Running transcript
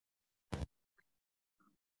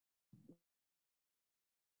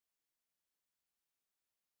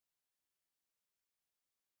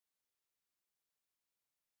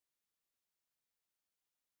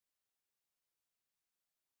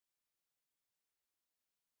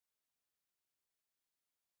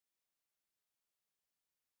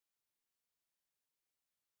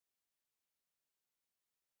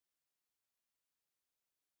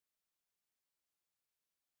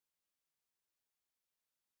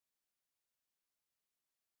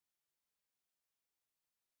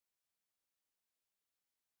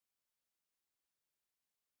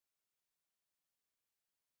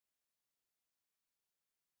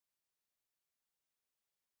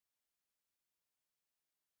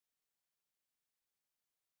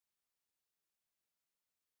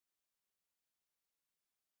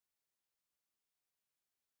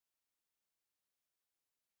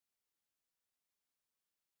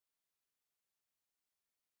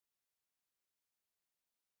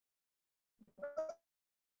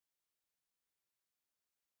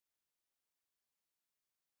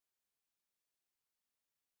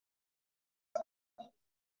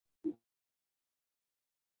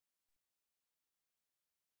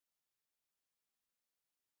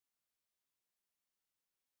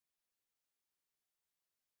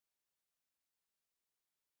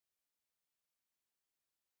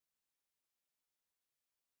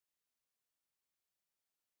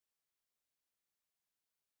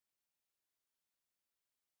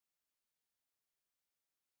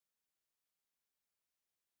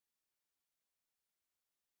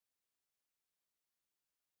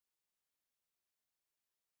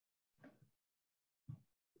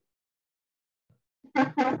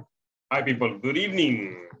Hi, people. Good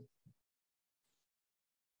evening.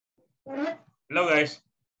 Hello, guys.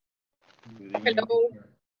 Hello.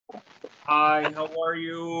 Hi, how are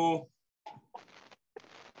you?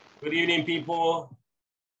 Good evening, people.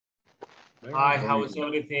 Hi, how is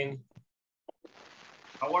everything?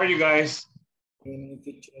 How are you guys?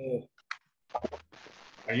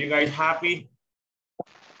 Are you guys happy?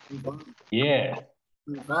 Yeah.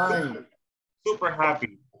 Fine. Super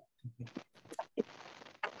happy.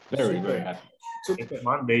 Very, very happy. It's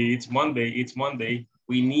Monday, it's Monday, it's Monday.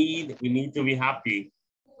 We need to be happy.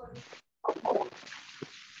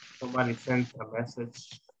 Somebody sent a message.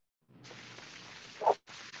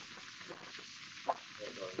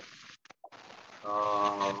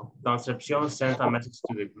 Concepcion sent a message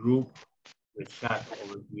to the group, the chat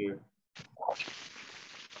over here.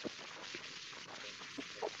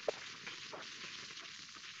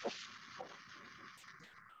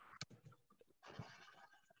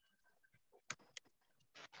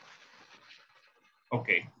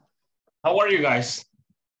 Okay. How are you guys?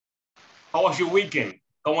 How was your weekend?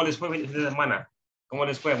 ¿Cómo les fue el fin de semana? ¿Cómo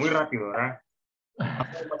les fue? Muy rápido, ¿verdad?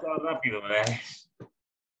 Demasiado rápido, ¿verdad?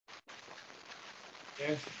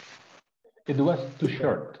 Yes. It was too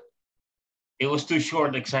short. It was too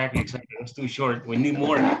short, exactly. It was too short. We need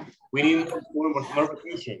more. We need more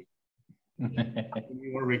vacation. We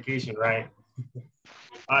need more vacation, right?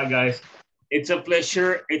 All right, guys. It's a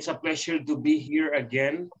pleasure. It's a pleasure to be here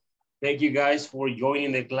again. Thank you guys for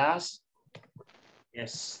joining the class.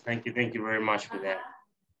 Yes, thank you very much for that.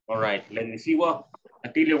 All right, let me see. Well,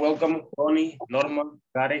 Atilio, welcome. Tony, Norma,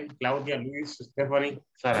 Karen, Claudia, Luis, Stephanie,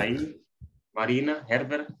 Saraí, Marina,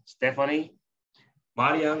 Herbert, Stephanie,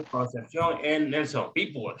 Marian, Concepcion, and Nelson.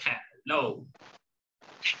 People, hello.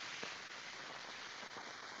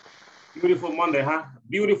 Beautiful Monday, huh?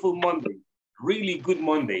 Beautiful Monday. Really good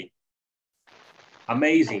Monday.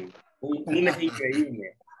 Amazing. Un lunes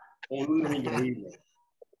increíble. Un lunes increíble.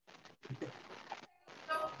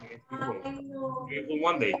 Beautiful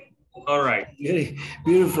Monday. All right.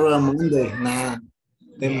 Beautiful Monday. Nah.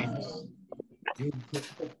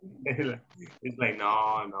 It's like,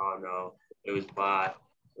 no. It was bad.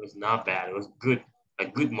 It was not bad. It was good. A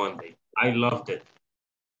good Monday. I loved it.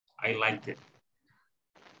 I liked it.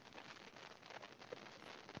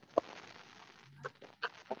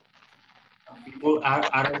 People,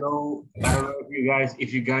 I don't know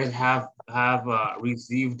if you guys have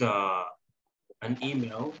received an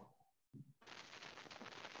email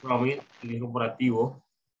from Inglés Corporativo.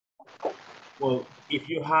 Well, if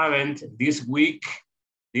you haven't, this week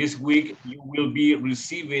you will be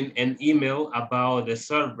receiving an email about the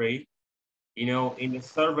survey. You know, in the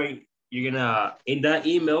survey, in that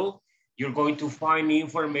email, you're going to find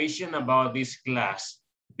information about this class.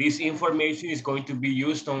 This information is going to be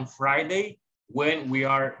used on Friday when we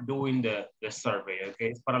are doing the survey,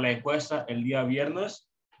 okay? Es para la encuesta el día viernes,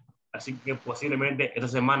 así que posiblemente esta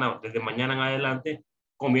semana, desde mañana en adelante,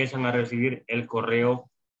 comienzan a recibir el correo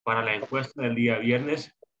para la encuesta del día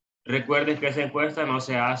viernes. Recuerden que esa encuesta no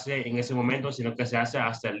se hace en ese momento, sino que se hace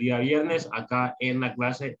hasta el día viernes acá en la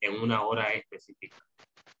clase en una hora específica.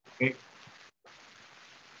 Okay?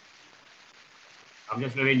 I'm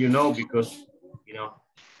just letting you know because, you know,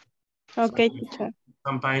 Okay, teacher.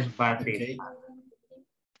 sometimes bad things. Okay.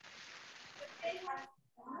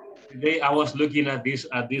 Today I was looking at this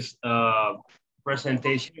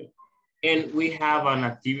presentation, and we have an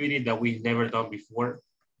activity that we've never done before.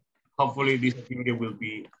 Hopefully this activity will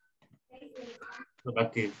be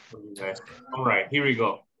productive for you guys. All right, here we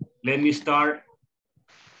go. Let me start.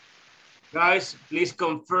 Guys, please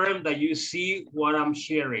confirm that you see what I'm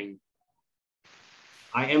sharing.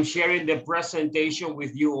 I am sharing the presentation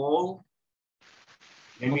with you all.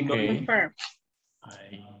 Let me know. Confirm.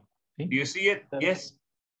 Do you see it? Yes?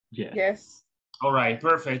 Yeah. Yes. All right,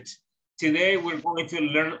 perfect. Today we're going to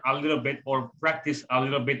learn a little bit or practice a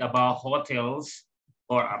little bit about hotels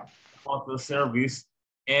or hotel service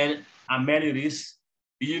and amenities.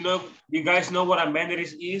 Do you guys know what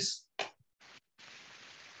amenities is?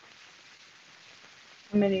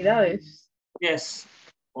 Amenidades. Yes,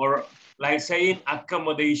 or like saying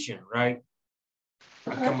accommodation, right?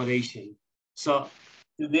 Accommodation. So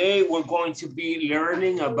today we're going to be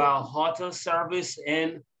learning about hotel service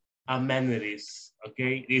and amenities,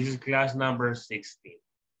 okay? This is class number 16.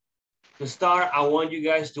 To start, I want you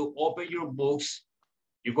guys to open your books.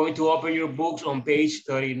 You're going to open your books on page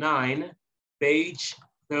 39. Page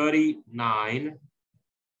 39.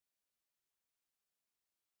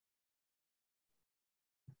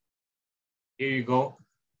 Here you go.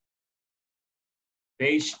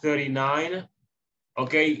 Page 39.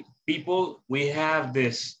 Okay, people, we have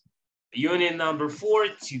this. Unit number 4.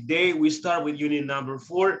 Today we start with unit number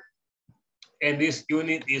 4. And this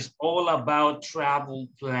unit is all about travel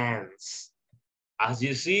plans. As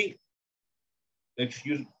you see,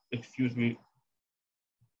 excuse me.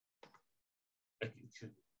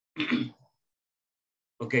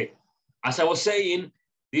 Okay, as I was saying,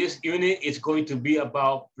 this unit is going to be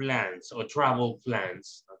about plans or travel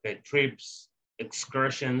plans, okay, trips,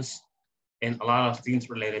 excursions, and a lot of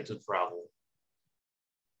things related to travel.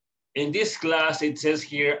 In this class, it says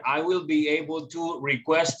here, I will be able to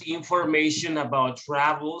request information about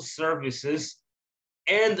travel services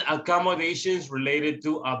and accommodations related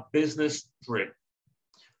to a business trip.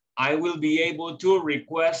 I will be able to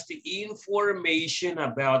request information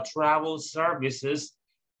about travel services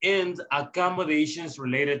and accommodations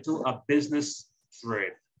related to a business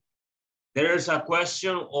trip. There's a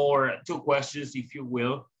question or two questions, if you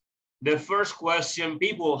will. The first question,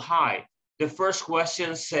 people, hi. The first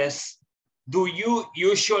question says, do you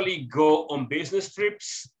usually go on business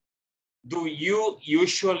trips? Do you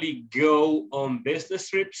usually go on business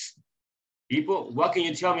trips? People, what can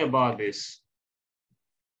you tell me about this?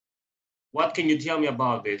 What can you tell me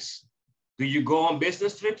about this? Do you go on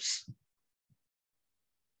business trips?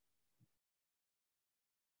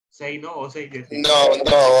 Say no or say yes. No,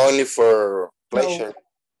 only for pleasure.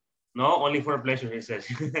 No, only for pleasure, he says.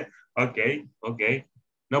 Okay.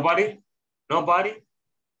 Nobody? Nobody?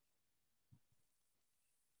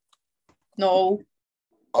 No.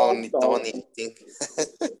 Only Tony.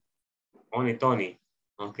 Only Tony.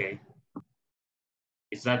 Okay.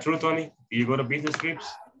 Is that true, Tony? Do you go to business trips?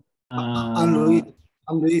 I'm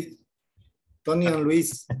Luis. Tony and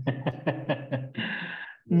Luis.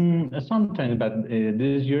 Sometimes, but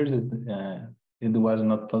this year it was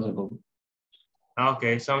not possible.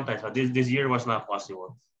 Okay, sometimes. This year was not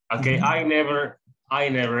possible. Okay, I never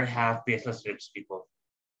have business trips, people.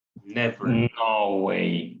 Never. No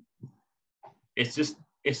way. It's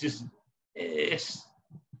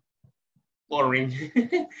boring.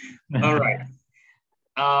 All right.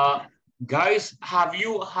 Guys, have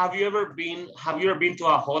you ever been to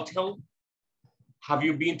a hotel? Have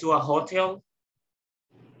you been to a hotel?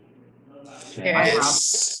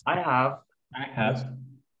 Yes. I have.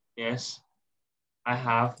 Yes. I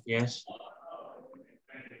have, yes.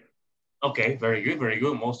 Okay, very good, very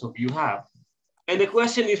good. Most of you have. And the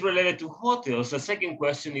question is related to hotels. The second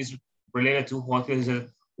question is related to hotels.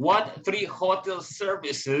 What 3 hotel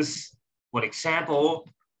services, for example,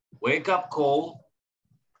 wake up call,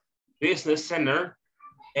 business center,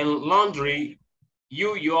 and laundry,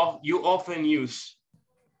 you often use?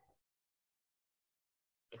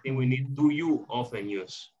 I think we need, do you often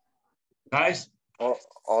use? Guys?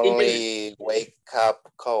 Only wake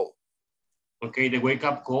up call. Okay, the wake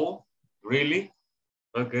up call, really?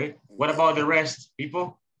 Okay, what about the rest,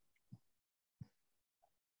 people?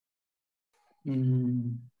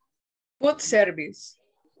 Food service.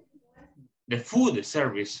 The food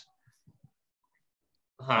service.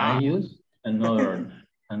 I use another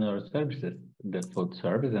services, the food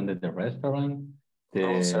service and the restaurant,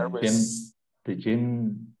 the service.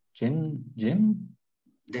 gym.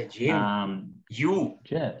 The gym. You.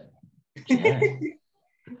 Yes. Okay.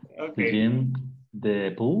 The gym,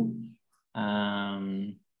 the pool.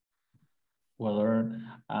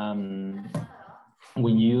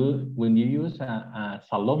 When you use a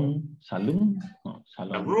salon. A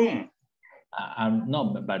room. No,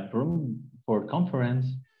 but room for conference.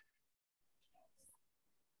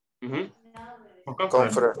 For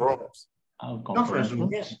conference rooms. Conference room,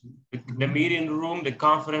 yes. The meeting room, the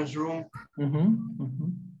conference room.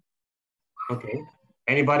 Okay.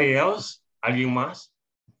 Anybody else? ¿Alguien más?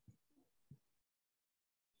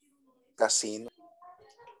 Casino.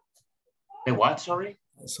 The what, sorry?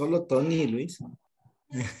 Solo Tony y Luis.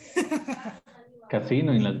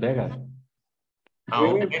 Casino in Las Vegas.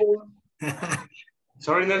 Okay.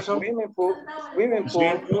 Sorry, Nelson? Swimming pool.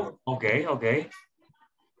 Okay.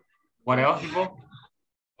 What else, people?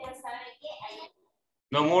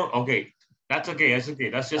 No more? Okay. That's okay.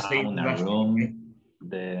 That's just the introduction. Room,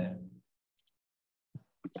 the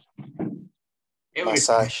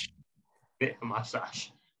massage. The massage.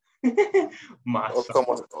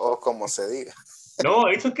 O como se diga. No,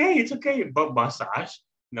 it's okay. But massage?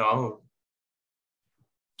 No.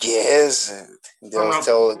 Yes.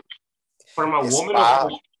 From a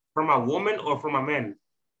woman or from a man?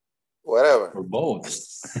 Whatever. For both.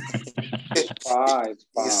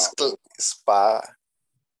 Spa.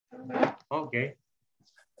 Okay.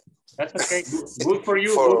 That's okay. Good for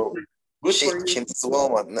you. Good for you. She's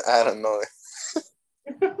woman. I don't know.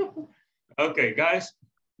 Okay, guys,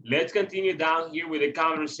 let's continue down here with the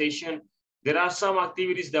conversation. There are some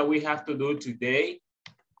activities that we have to do today.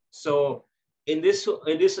 So in this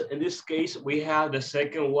case, we have the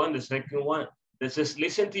second one. That says,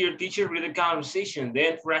 listen to your teacher, read the conversation,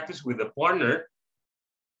 then practice with a partner.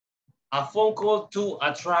 A phone call to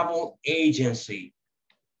a travel agency.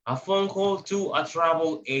 A phone call to a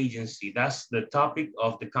travel agency. That's the topic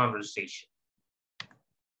of the conversation.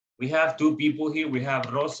 We have two people here. We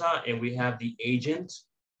have Rosa and we have the agent.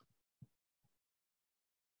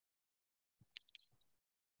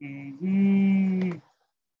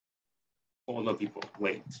 Hold on, people,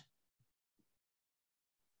 wait.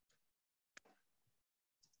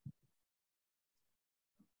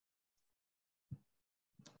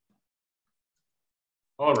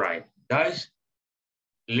 All right, guys,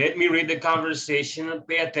 let me read the conversation.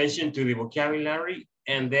 Pay attention to the vocabulary,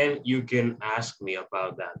 and then you can ask me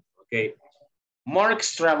about that, okay?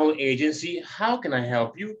 Mark's Travel Agency, how can I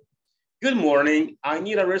help you? Good morning, I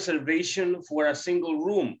need a reservation for a single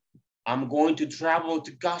room. I'm going to travel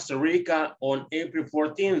to Costa Rica on April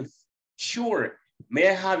 14th. Sure, may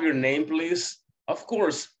I have your name, please? Of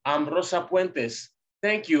course, I'm Rosa Puentes.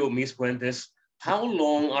 Thank you, Miss Puentes. How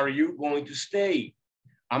long are you going to stay?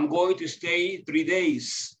 I'm going to stay 3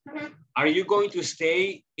 days. Are you going to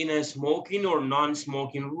stay in a smoking or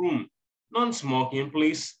non-smoking room? Non-smoking,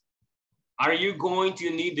 please. Are you going to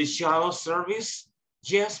need the shuttle service?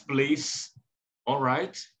 Yes, please. All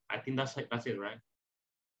right. I think that's it, right?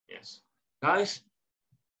 Yes. Guys,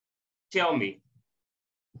 tell me.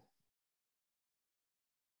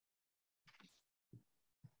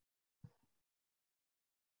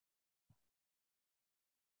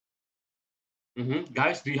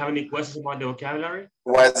 Guys, do you have any questions about the vocabulary?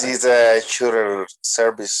 What is a shuttle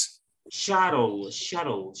service? Shuttle.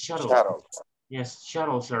 Shuttle. Yes,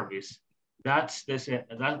 shuttle service. That's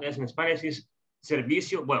in Spanish is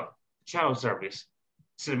servicio, well, shuttle service.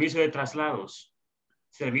 Servicio de traslados.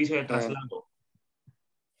 Servicio de traslado.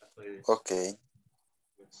 Okay.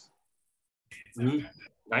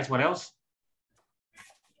 Guys, what else?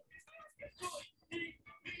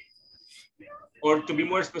 Or to be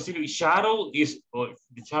more specific, shuttle is, or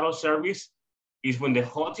the shuttle service is when the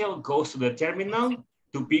hotel goes to the terminal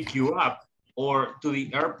to pick you up, or to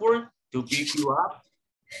the airport to pick you up.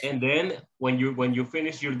 And then when you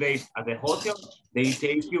finish your days at the hotel, they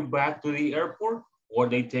take you back to the airport or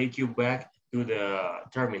they take you back to the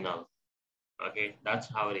terminal. Okay, that's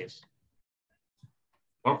how it is.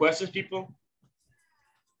 More questions, people?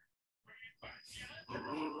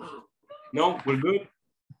 No, we're good.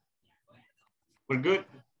 We're good?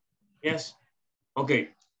 Yes. Okay,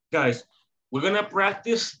 guys, we're gonna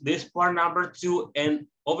practice this part number 2, and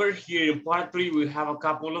over here in part 3, we have a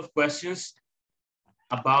couple of questions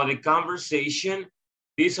about the conversation.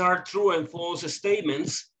 These are true and false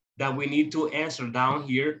statements that we need to answer down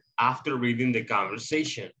here after reading the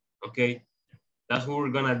conversation, okay? That's what we're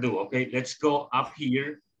gonna do, okay? Let's go up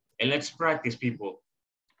here and let's practice, people.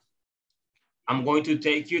 I'm going to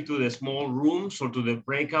take you to the small rooms or to the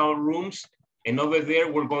breakout rooms, and over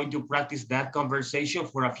there, we're going to practice that conversation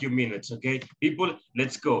for a few minutes, okay? People,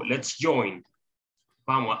 let's go, let's join.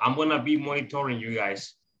 Vamos, I'm gonna be monitoring you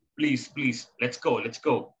guys. Please, please, let's go, let's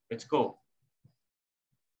go, let's go.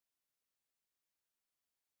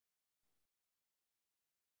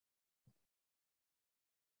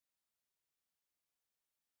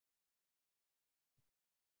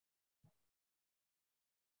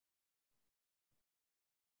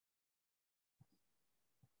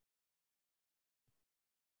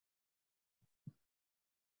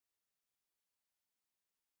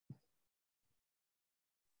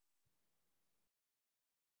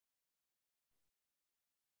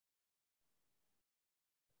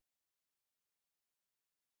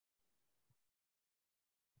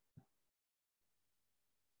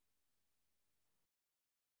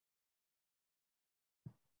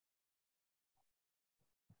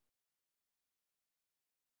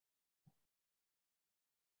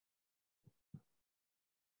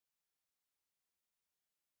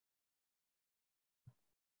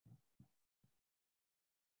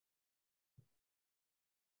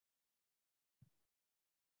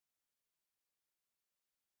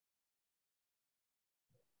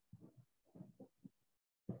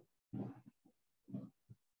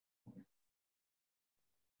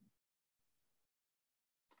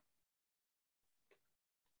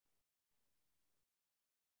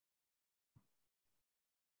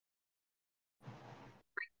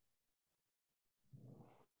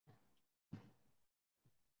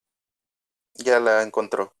 Ya la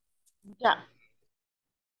encontró. Ya.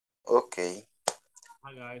 Okay.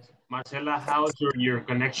 Hi guys, Marcela, how's your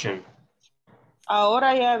connection?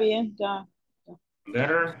 Ahora ya bien, ya.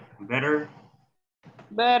 Better, better.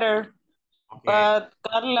 Better. Okay. But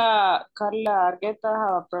Carla Argueta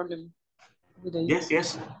have a problem with the Yes,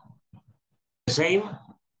 yes. The same.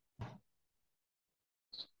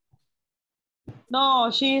 No,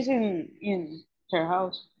 she is in her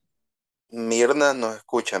house. Mirna no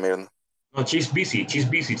escucha, Mirna. No, she's busy. She's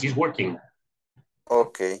busy. She's working.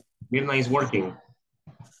 Okay. Mirna is working.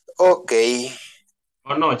 Okay.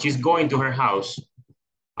 Oh no, she's going to her house.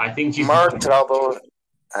 I think she's More Travel,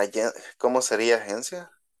 ¿cómo sería agencia?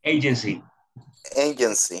 agency.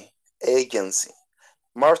 Agency.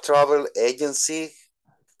 More Travel Agency.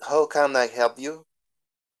 How can I help you?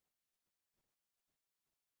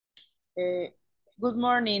 Good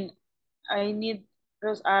morning. I need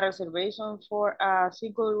a reservation for a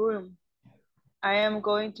single room. I am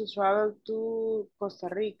going to travel to Costa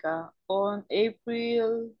Rica on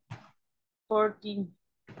April 14.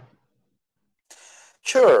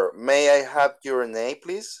 Sure. May I have your name,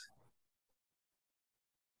 please?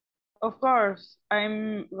 Of course,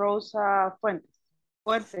 I'm Rosa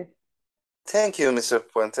Fuentes. Thank you, Mr.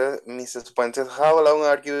 Puente. Mrs. Puente, how long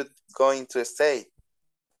are you going to stay?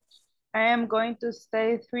 I am going to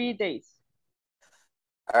stay 3 days.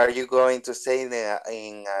 Are you going to stay in a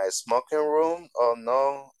smoking room or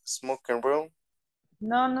no smoking room?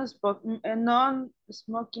 Non-smoking,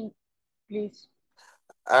 please.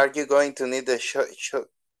 Are you going to need a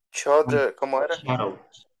 ¿cómo era?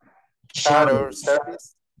 Shadow.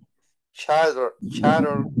 Service? Shadow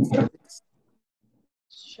service?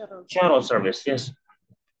 Shadow service, yes.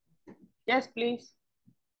 Yes, please.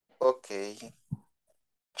 Okay.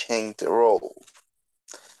 Change the role.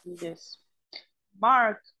 Yes.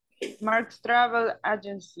 Mark's Travel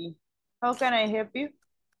Agency. How can I help you?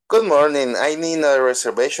 Good morning. I need a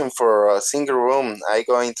reservation for a single room. I'm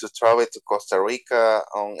going to travel to Costa Rica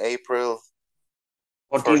on April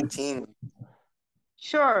 14.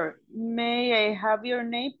 Sure. May I have your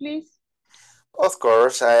name, please? Of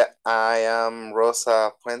course, I am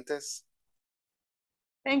Rosa Puentes.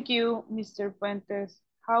 Thank you, Mr. Puentes.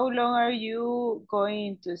 How long are you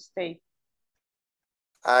going to stay?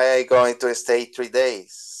 I'm going to stay 3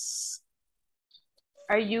 days.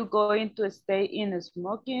 Are you going to stay in a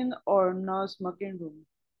smoking or no smoking room?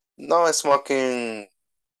 No smoking,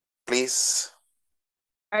 please.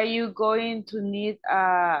 Are you going to need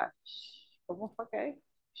a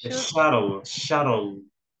Shuttle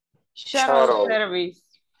service?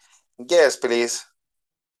 Yes, please.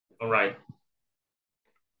 All right.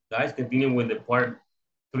 Guys, continue with the part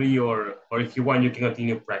 3 or if you want, you can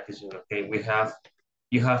continue practicing, okay?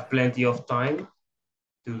 You have plenty of time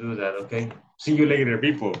to do that, okay? See you later,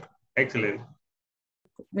 people. Excellent.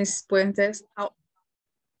 Ms. Puentes,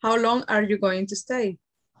 how long are you going to stay?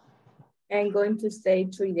 I'm going to stay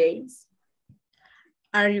 3 days.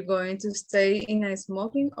 Are you going to stay in a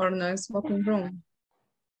smoking or non-smoking room?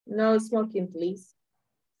 No smoking, please.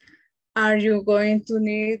 Are you going to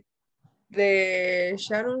need the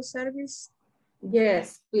shuttle service?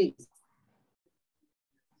 Yes, please.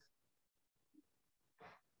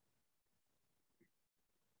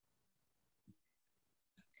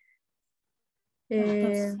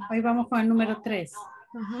 Entonces, hoy vamos con el número 3.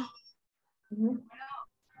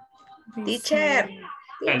 Teacher.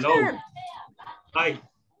 Hello. Hi.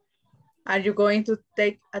 Are you going to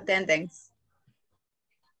take attendance?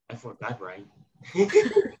 I forgot, right?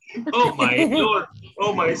 Oh my Lord.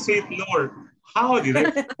 Oh my sweet Lord. How did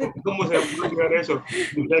I? ¿Cómo se puede olvidar eso?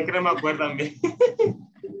 Ustedes que no me acuerdan bien.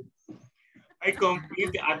 I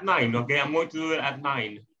complete at 9, okay? I'm going to do it at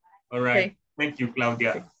 9. All right. Okay. Thank you,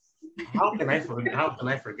 Claudia. How can I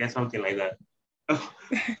forget something like that? Oh,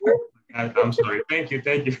 I'm sorry. Thank you.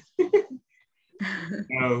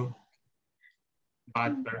 No.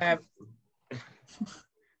 Bad person.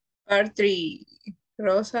 Part 3.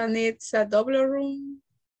 Rosa needs a double room.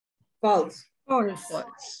 False.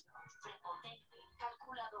 False.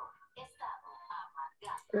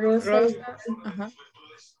 Rosa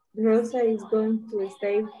is going to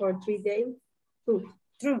stay for 3 days.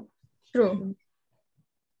 True.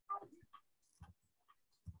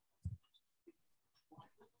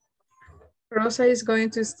 Rosa is going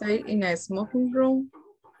to stay in a smoking room.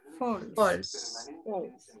 False.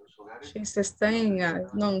 She's staying in a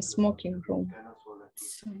non-smoking room.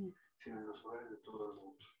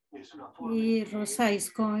 Y Rosa is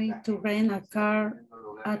going to rent a car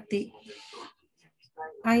at the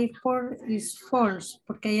airport is false,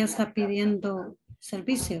 porque ella está pidiendo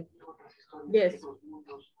servicio. Yes.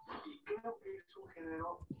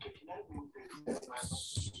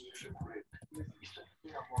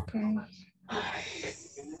 Okay.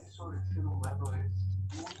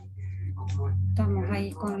 Estamos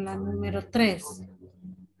ahí con la número 3.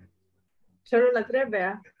 Solo la 3,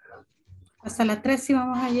 vea. Hasta la 3 sí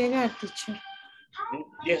vamos a llegar, teacher.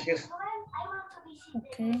 Yes, yes.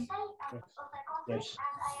 Ok. Yes.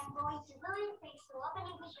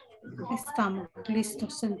 Estamos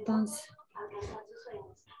listos entonces.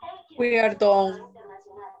 We are done.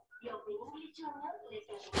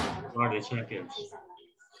 You are the champions.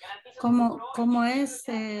 ¿Cómo es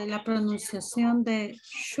la pronunciación de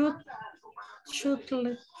should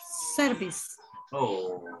service?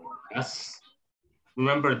 Oh, yes.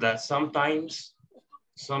 Remember that sometimes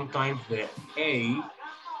the A,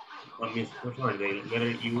 sorry, the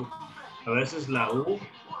letter U, a veces la U,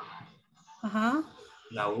 Ajá.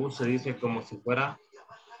 la U se dice como si fuera,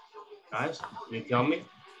 guys, can you tell me?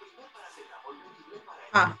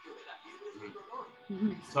 Ah.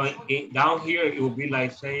 So down here, it will be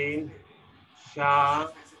like saying,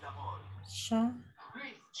 shadow.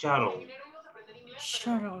 Shuttle.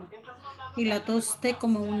 Y la 2T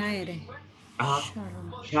como una R.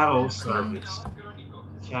 Shuttle service.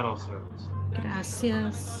 Shuttle service.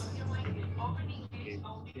 Gracias.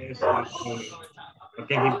 Yes, okay.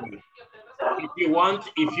 If you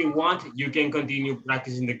want, you can continue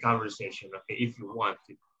practicing the conversation. Okay, if you want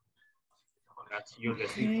to. That's your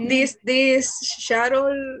decision. This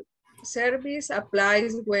shuttle service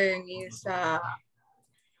applies when it's a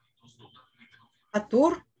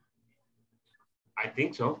tour. I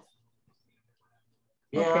think so.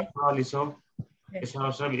 Yeah, Okay. probably so. Okay. It's not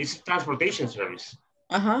a service. It's a transportation service.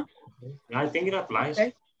 Uh-huh. Yeah, I think it applies.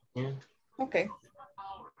 Okay. Yeah. Okay.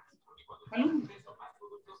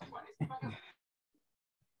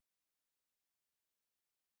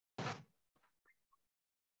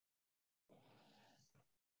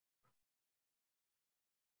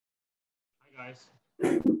 Hi guys.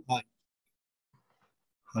 Hi.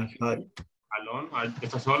 Hi. Alon,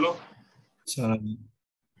 ¿estás solo?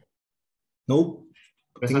 No,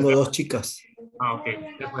 tengo dos chicas. Ah, okay.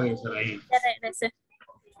 Déjame estar ahí. Ya regresé.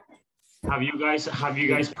 Have you guys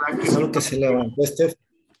practiced? Solo que se levantó Steph.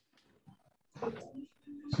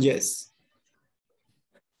 Yes.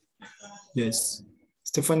 Yes.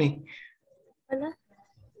 Stephanie. Hola.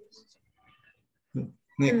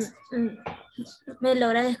 Next. ¿Me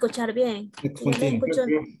logran escuchar bien? Next, ¿Ya me continue. escuchó?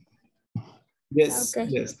 Yes. Okay.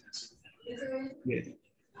 Yes.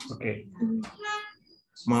 Okay.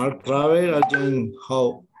 Mark Travel agent,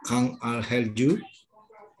 how can I help you?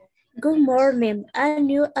 Good morning. I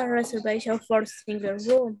need a reservation for single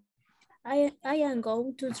room. I am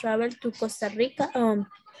going to travel to Costa Rica on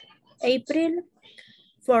April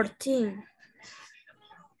 14.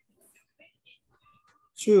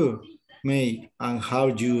 Sure. May I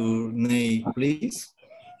have your name, please?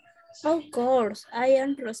 Of course, I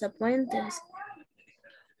am Rosa Puentes.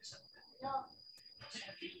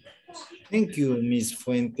 Thank you, Miss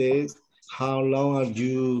Fuentes. How long are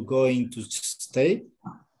you going to stay?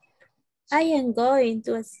 I am going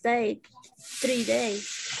to stay 3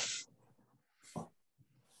 days.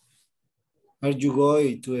 Are you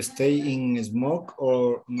going to stay in a smoke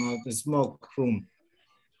or not a smoke room?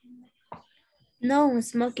 No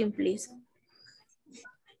smoking, please.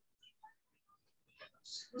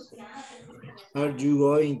 Are you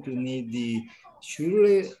going to need the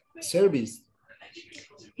shuttle service?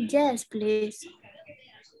 Yes, please.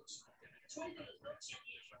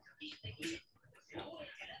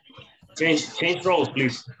 Change roles,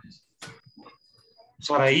 please.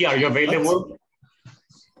 Sarai, are you available?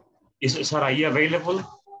 Is Sarai available?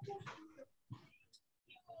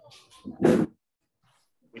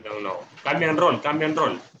 We don't know. Cambian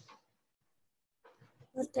rol.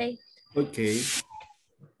 Okay. Okay.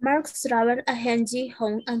 Mark's travel agency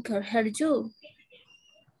home and can help you.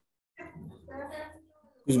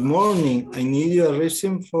 Good morning. I need your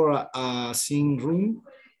reason for a sing room.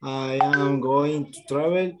 I am going to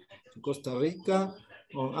travel to Costa Rica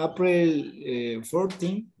on April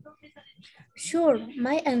 14. Sure,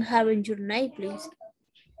 may I have your name, please?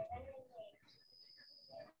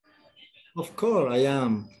 Of course, I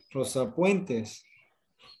am Rosa Puentes.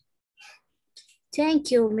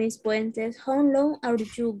 Thank you, Miss Puentes. How long are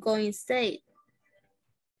you going to stay?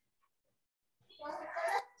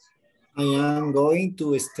 I am going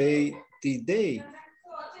to stay today.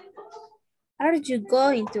 Are you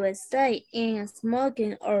going to stay in a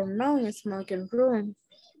smoking or non-smoking room?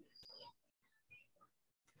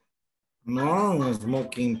 No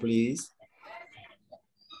smoking, please.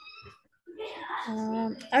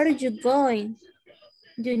 Are you going?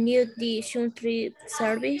 Do you need the shuttle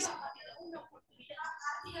service?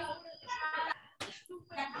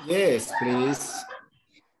 Yes, please.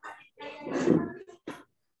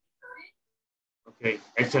 Okay,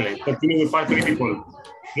 excellent. Continue with part 3, people.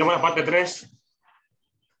 Vamos a la parte 3.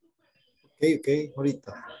 Ok,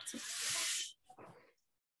 ahorita.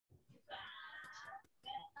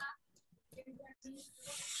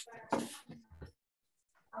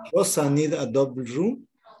 Rosa need a double room?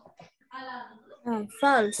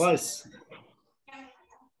 False. False.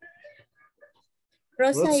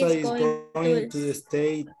 Rosa is going to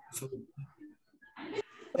stay for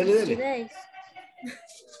 3 days.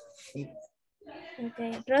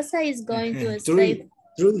 Okay, Rosa is going to stay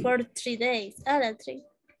for 3 days. La 3.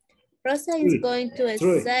 Rosa is going to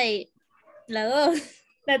stay. La 2.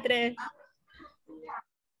 La 3.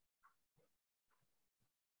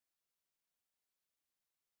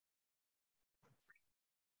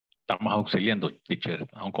 Estamos auxiliando, teacher,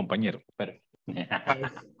 a un compañero.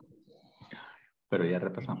 Pero ya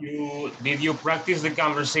repasamos. Did you practice the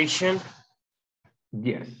conversation?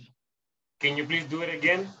 Yes. Can you please do it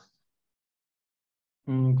again?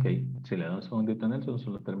 Ok, si le da un segundito a Nelson,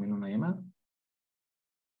 solo termino una llamada.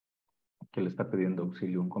 Que le está pidiendo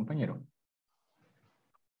auxilio a un compañero.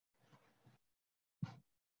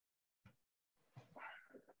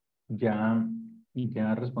 Ya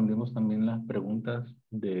respondimos también las preguntas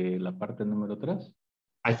de la parte número 3.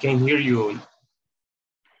 I can hear you.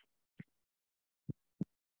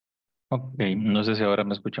 Ok, no sé si ahora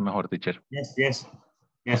me escucha mejor, teacher. Yes.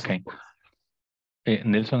 Ok.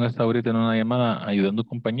 Nelson está ahorita en una llamada ayudando a un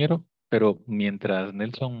compañero, pero mientras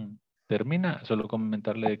Nelson termina, solo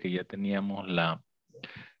comentarle de que ya teníamos la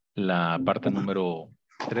parte número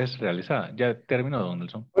 3 realizada. ¿Ya terminó, don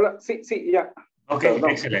Nelson? Hola, sí, ya. Ok,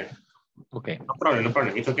 excelente. Ok. No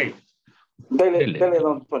problem, it's okay. Dele,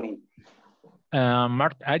 don Tony.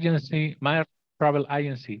 Mark Travel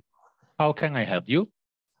Agency, how can I help you?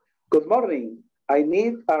 Good morning. I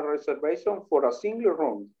need a reservation for a single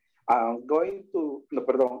room. I'm going to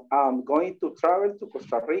travel to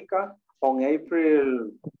Costa Rica on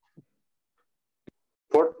April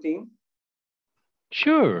 14.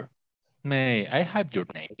 Sure. May I have your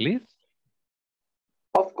name, please?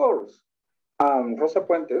 Of course. Rosa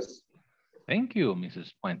Puentes. Thank you,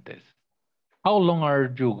 Mrs. Puentes. How long are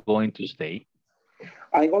you going to stay?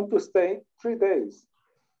 I'm going to stay 3 days.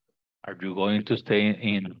 Are you going to stay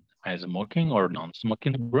in a smoking or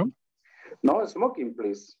non-smoking room? No smoking,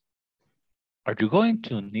 please. Are you going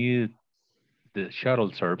to need the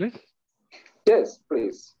shuttle service? Yes,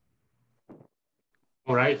 please.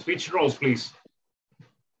 All right, switch roles, please.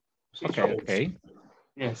 Okay.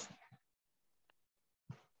 Yes.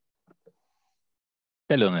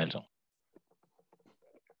 Hello, Nelson.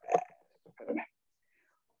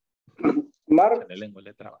 Mark. Se le lengua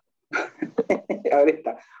le traba.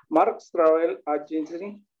 Ahorita. Mark's Travel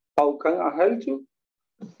Agency. How can I help you?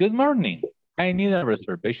 Good morning. I need a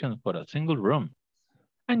reservation for a single room.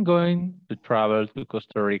 I'm going to travel to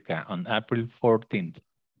Costa Rica on April 14th.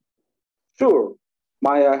 Sure.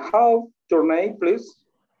 May I have your name, please?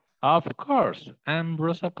 Of course. I'm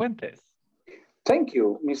Rosa Puentes. Thank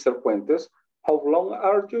you, Mr. Puentes. How long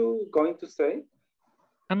are you going to stay?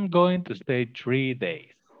 I'm going to stay 3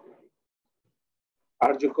 days.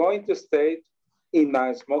 Are you going to stay in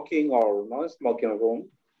a smoking or non-smoking room?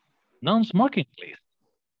 Non-smoking, please.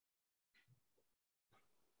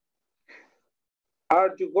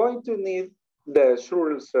 Are you going to need the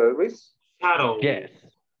shuttle service? Shuttle. Yes.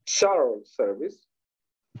 Shuttle service?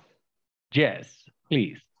 Yes,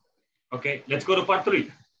 please. Okay, let's go to part 3.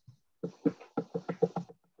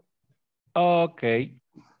 Okay.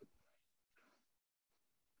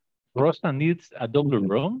 Rosa needs a double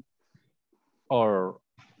room or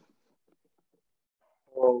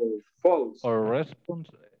false. Or response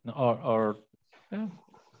or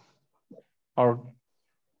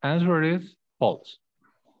answer is false.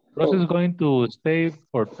 Rosa is going to stay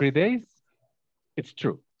for 3 days. It's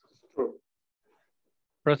true. True.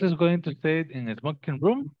 Rosa is going to stay in a smoking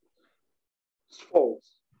room. It's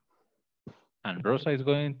false. And Rosa is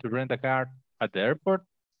going to rent a car at the airport.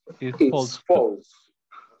 It's false. False.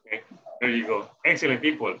 Okay, there you go. Excellent,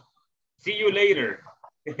 people. See you later.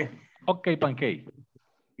 Okay, Pancake.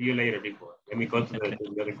 See you later, people. Let me go to the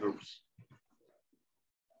other groups.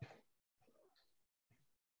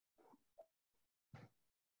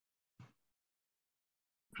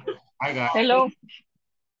 Hi, guys. Hello.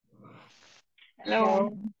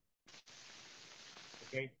 Hello.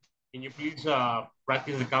 Okay. Can you please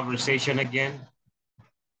practice the conversation again?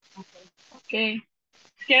 Okay.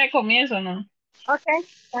 ¿Quiere comienzo o no? Okay.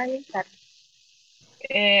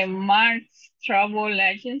 Mark's Travel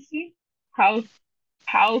Agency. How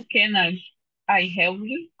can I help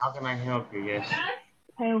you? How can I help you? Yes.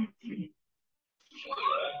 Help you.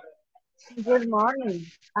 Good morning.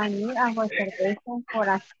 I need a reservation for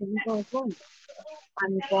a single room.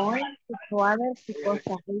 I'm going to travel to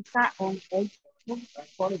Costa Rica on April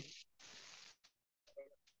 14th.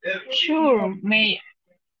 Sure, may.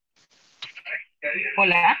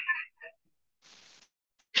 Hola.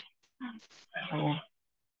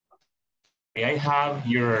 May I have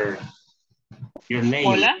your name?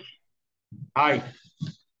 Hola. Hi.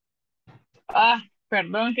 Ah,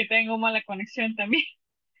 perdón que tengo mala conexión también.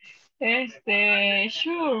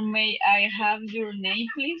 Sure, may I have your name,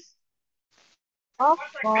 please? Of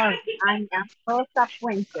course, I'm Rosa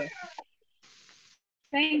Puente.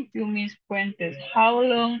 Thank you, Miss Puentes. How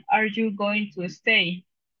long are you going to stay?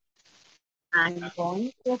 I'm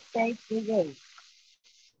going to stay 2 days.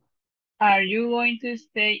 Are you going to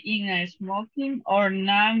stay in a smoking or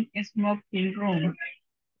non-smoking room?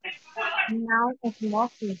 Now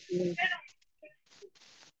smoking, please.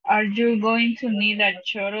 Are you going to need a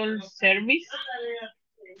shuttle service?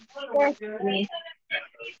 Yes, please.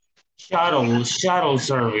 Shuttle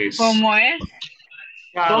service. ¿Cómo es?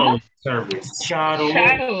 Shuttle service. Shuttle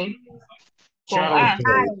Con A,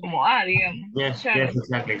 service. como A, digamos. Yes, Shuttle. yes,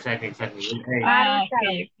 exactly. Hey. Ah,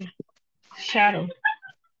 ok. Shuttle.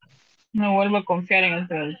 No vuelvo a confiar en el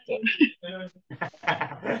traductor.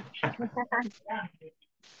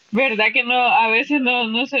 ¿Verdad que no? A veces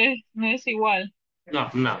no sé, no es igual. No,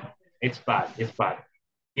 it's bad.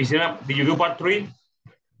 Did you do part 3?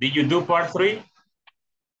 Did you do part 3?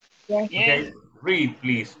 Yes. Okay, read,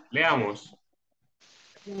 please. Leamos.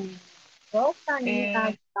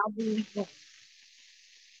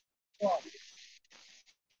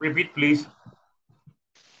 Repeat, please.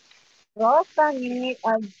 Rosa need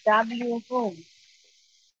a W room.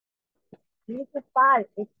 This part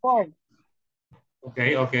is full.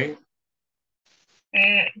 Okay.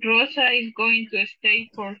 Rosa is going to stay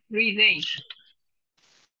for 3 days.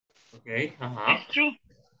 Okay, It's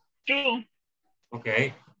true.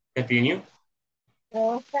 Okay, continue.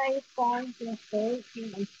 Rosa is going to stay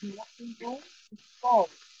in a smoking room. It's full.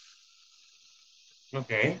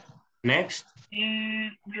 Okay, next.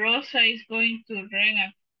 Rosa is going to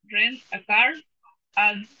rent a car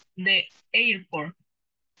at the airport.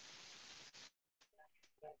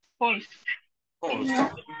 False.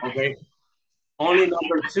 Okay. Only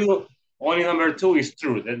number two is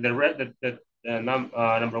true. The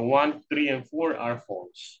number 1, 3, and 4 are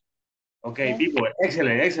false. Okay, people,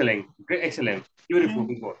 excellent, great, excellent, beautiful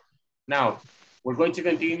people. Now we're going to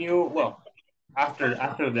continue. Well, after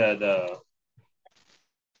the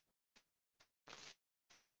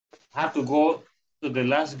have to go to the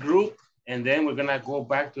last group, and then we're gonna go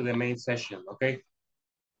back to the main session. Okay.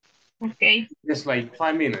 Okay. Just like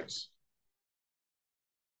 5 minutes.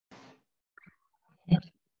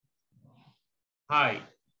 Hi.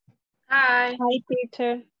 Hi. Hi,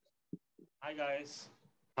 teacher. Hi, guys.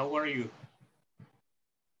 How are you?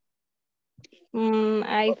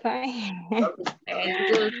 I'm fine.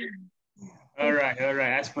 Good. All right.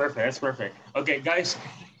 That's perfect. Okay, guys,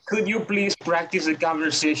 could you please practice the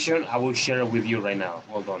conversation? I will share it with you right now.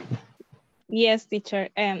 Hold on. Yes, teacher.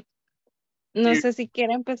 No sé si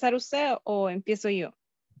quiere empezar usted o empiezo yo.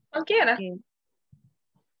 No quiera.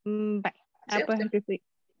 Bye. Sí, Pues empiezo yo.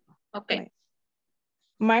 Okay.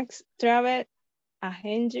 Mark's travel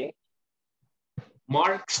agency.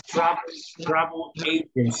 Mark's travel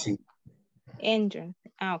agency.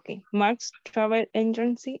 Okay. Mark's travel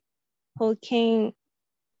agency. How can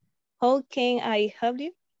I help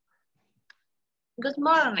you? Good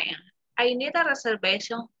morning. I need a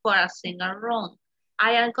reservation for a single room.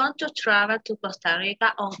 I am going to travel to Costa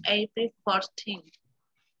Rica on April 14th.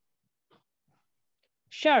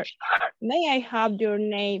 Sure. May I have your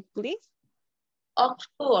name, please? Of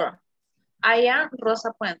course. I am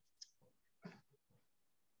Rosa Puente.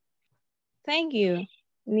 Thank you,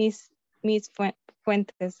 Miss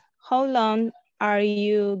Fuentes. How long are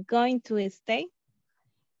you going to stay?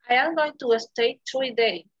 I am going to stay 3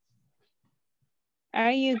 days.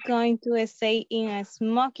 Are you going to stay in a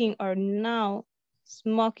smoking or no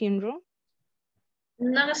smoking room?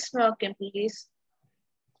 No smoking, please.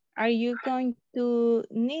 Are you going to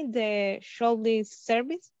need the shuttle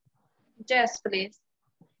service? Yes, please.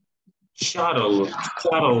 Shuttle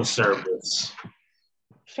service.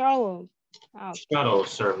 Shuttle. Okay. Shuttle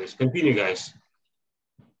service. Continue, guys.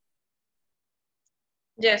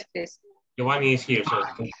 Yes, please. Giovanni is here, so.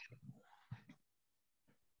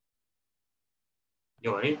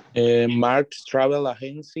 Giovanni? Mark's travel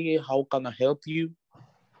agency, how can I help you?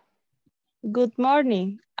 Good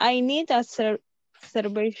morning. I need a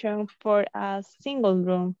reservation for a single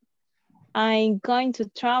room. I'm going to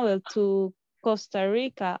travel to Costa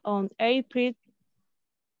Rica on April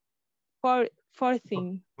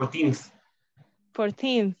 14th.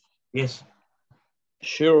 14th. Yes.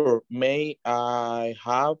 Sure. May I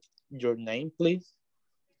have your name, please?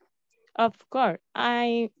 Of course,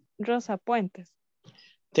 I'm Rosa Puentes.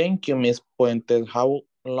 Thank you, Miss Puentes. How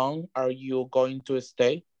long are you going to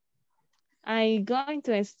stay? I'm going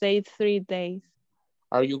to stay 3 days.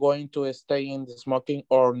 Are you going to stay in the smoking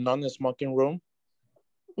or non-smoking room?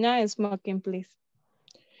 No smoking, please.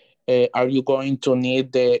 Are you going to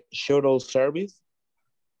need the shuttle service?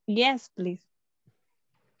 Yes, please.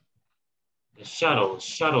 The shuttle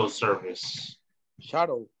service.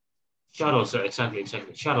 Shuttle. Shuttle, exactly.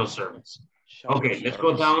 Shuttle service. Shuttle okay, service. Let's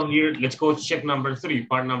go down here. Let's go to check number 3,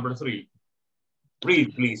 part number 3.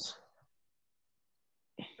 Read, please.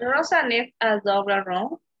 Rosa needs a double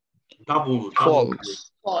room. Double.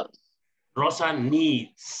 False. Rosa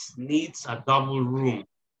needs a double room.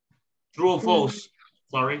 True or false?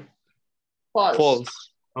 Sorry.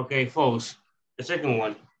 False. Okay, false. The second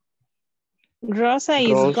one. Rosa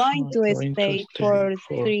is going to stay for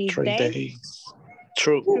 3 days.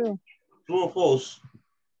 True. True or false?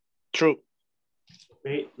 True.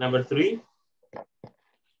 Okay, number 3.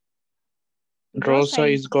 Rosa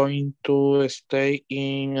is going to stay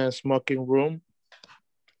in a smoking room.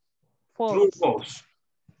 False. True or false?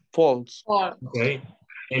 False. False. Okay.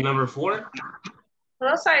 And number 4?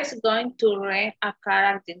 Rosa is going to rent a car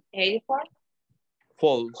at the airport.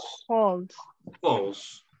 False. False.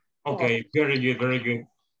 False. Okay, very good.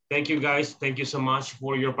 Thank you, guys. Thank you so much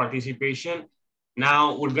for your participation.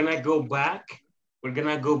 Now we're gonna go back. We're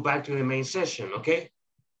gonna go back to the main session, okay?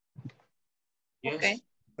 Yes? Okay.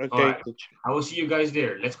 Okay, right. I will see you guys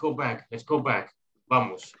there. Let's go back.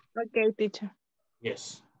 Vamos. Okay, teacher.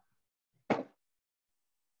 Yes.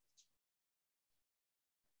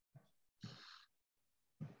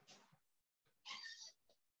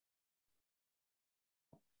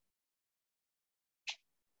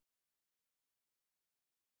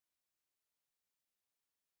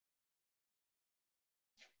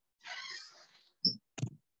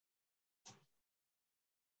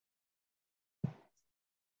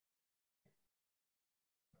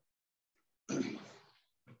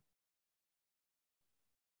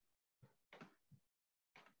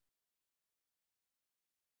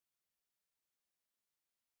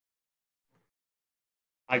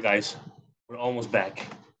 Hi guys, we're almost back.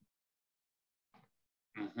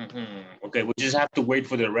 Okay, we just have to wait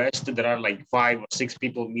for the rest. There are like 5 or 6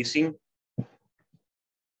 people missing.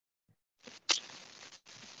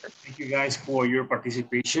 Thank you guys for your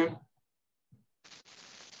participation.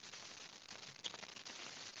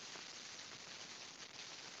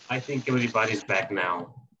 I think everybody's back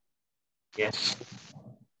now. Yes.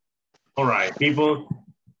 All right, people,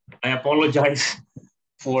 I apologize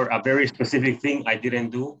for a very specific thing I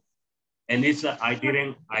didn't do. And it's I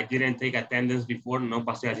didn't take attendance before, no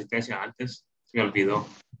pasé asistencia antes, se me olvidó.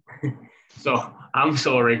 So I'm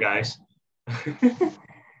sorry, guys.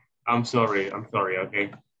 I'm sorry,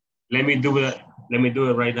 okay. Let me do it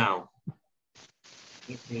right now.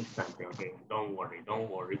 Okay, don't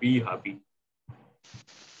worry, be happy.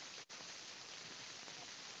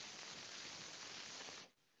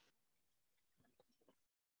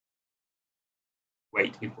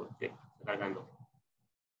 Wait, people, está cargando.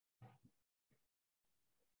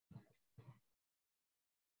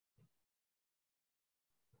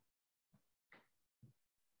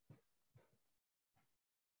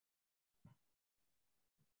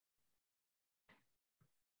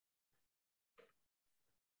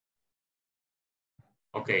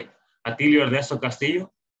 Okay, Atilio Ernesto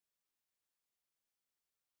Castillo.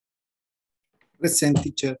 Present,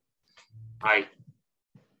 teacher. Hi.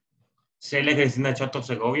 Celia Cristina Choto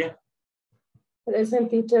Segovia. Present,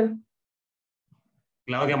 teacher.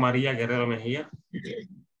 Claudia María Guerrero Mejía.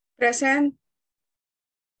 Present.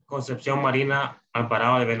 Concepción Marina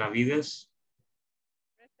Alvarado de Benavides.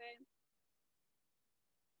 Present.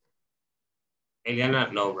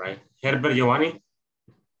 Eliana, no, right? Herbert Giovanni.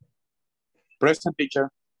 Present,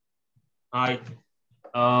 teacher. Hi.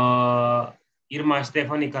 Irma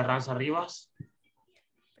Stephanie Carranza Rivas.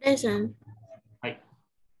 Present. Hi.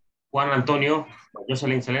 Juan Antonio.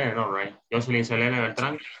 Jocelyn Selena, no, right? Jocelyn Selena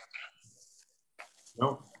Beltrán.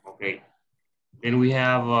 No, okay. Then we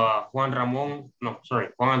have Juan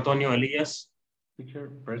Antonio Elias.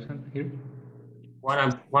 Teacher, present here.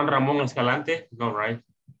 Juan Ramón Escalante, no, right?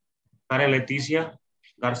 Karen Leticia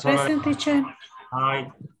Garzona. Present, teacher.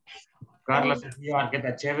 Hi. Carla Sofía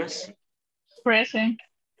Arqueta Chévez. Present.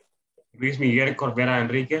 Luis Miguel Corbera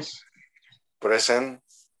Enríquez. Present.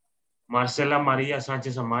 Marcela María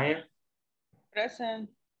Sánchez Amaya. Present.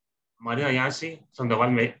 María Yancy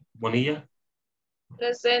Sandoval Bonilla.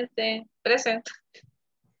 Present.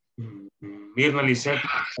 Mirna Lisette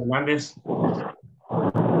Hernández.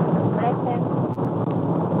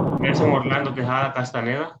 Nelson Orlando Tejada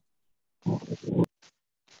Castaneda.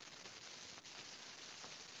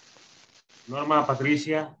 Norma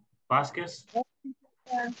Patricia Vázquez.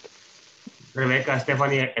 Rebeca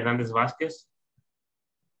Stephanie Hernández Vázquez.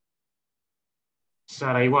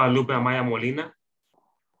 Saraí Guadalupe Amaya Molina.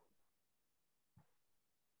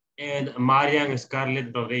 And Marian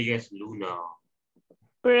Scarlett Rodriguez Luna.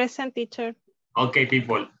 Present, teacher. Okay,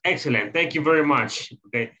 people. Excellent. Thank you very much.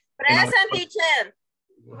 Okay. Present, teacher.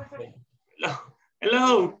 Hello.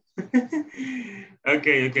 Hello.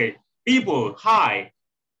 Okay. People, hi.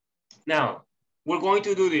 Now, we're going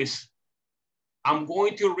to do this. I'm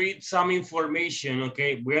going to read some information,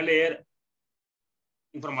 okay? Voy a leer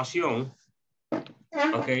información,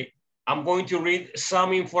 okay? I'm going to read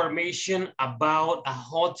some information about a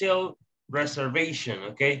hotel reservation,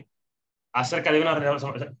 okay? Acerca de una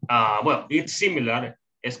reservación, well, it's similar,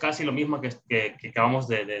 es casi lo mismo que acabamos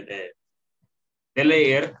de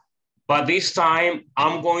leer, but this time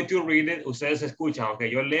I'm going to read it, ustedes escuchan, okay?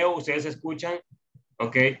 Yo leo, ustedes escuchan,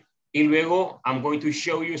 okay? Y luego, I'm going to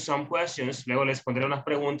show you some questions. Luego les pondré unas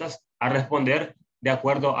preguntas a responder de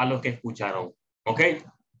acuerdo a lo que escucharon. Okay?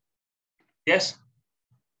 Yes?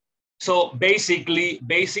 So basically,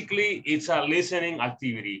 it's a listening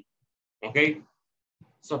activity. Okay?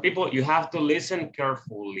 So people, you have to listen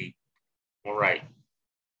carefully. All right.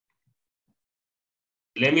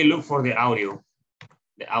 Let me look for the audio.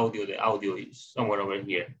 The audio is somewhere over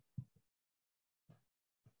here.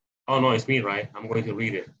 Oh no, it's me, right? I'm going to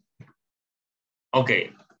read it.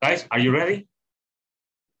 Okay, guys, are you ready?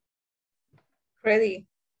 Ready.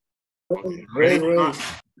 Okay.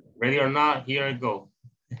 Ready or not, here I go.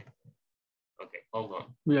 Okay, hold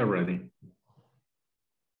on. We are ready.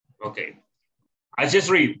 Okay, I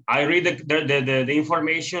read the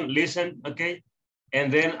information, listen, okay?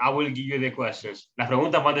 And then I will give you the questions. Las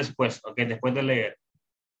preguntas van después, okay, después de leer.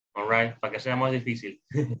 All right, para que sea más difícil.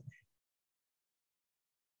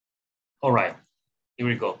 All right, here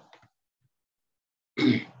we go.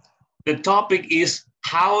 The topic is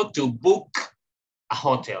how to book a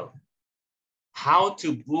hotel. How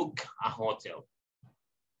to book a hotel.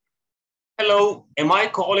 Hello, am I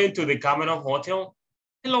calling to the Cameron Hotel?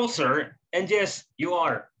 Hello, sir. And yes, you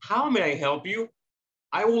are. How may I help you?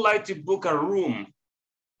 I would like to book a room.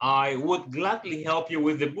 I would gladly help you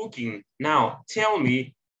with the booking. Now, tell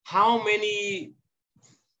me how many,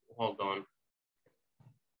 hold on.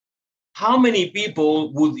 How many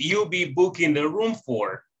people would you be booking the room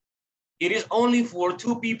for? It is only for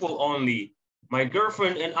 2 people only. My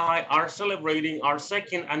girlfriend and I are celebrating our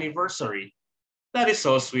 2nd anniversary. That is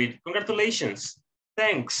so sweet. Congratulations.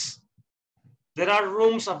 Thanks. There are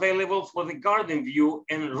rooms available for the garden view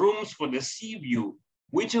and rooms for the sea view.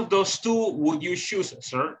 Which of those 2 would you choose,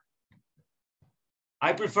 sir?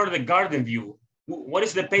 I prefer the garden view. What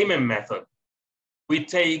is the payment method? We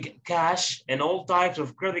take cash and all types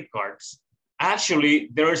of credit cards. Actually,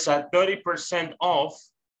 there is a 30% off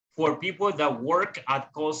for people that work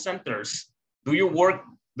at call centers. Do you work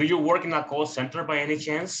in a call center by any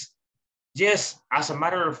chance? Yes, as a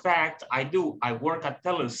matter of fact, I do. I work at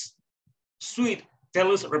TELUS. Sweet,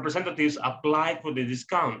 TELUS representatives apply for the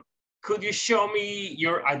discount. Could you show me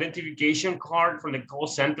your identification card from the call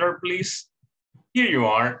center, please? Here you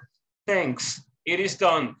are. Thanks. It is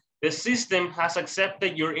done. The system has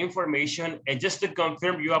accepted your information, and just to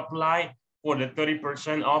confirm, you apply for the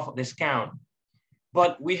 30% off discount.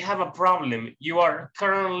 But we have a problem. You are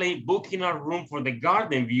currently booking a room for the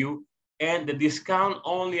garden view, and the discount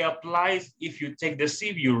only applies if you take the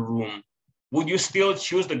sea view room. Would you still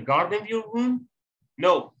choose the garden view room?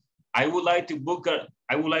 No, I would like to book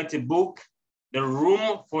the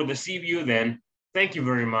room for the sea view then. Thank you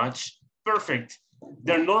very much. Perfect.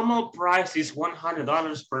 The normal price is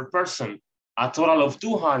 $100 per person, a total of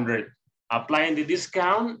 $200. Applying the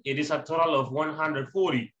discount, it is a total of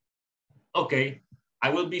 $140. Okay,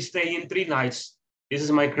 I will be staying 3 nights. This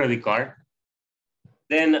is my credit card.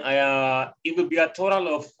 Then it will be a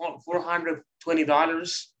total of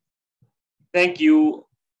 $420. Thank you.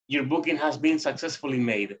 Your booking has been successfully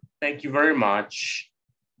made. Thank you very much.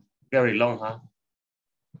 Very long, huh?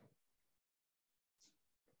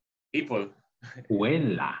 People.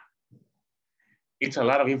 Huela. It's a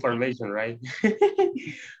lot of information, right?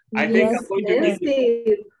 I think I'm going to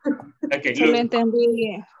read. Okay, Solo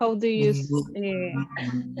entendí how do you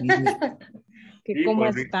que cómo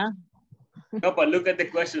está. No, but look at the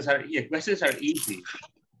questions. Questions are easy.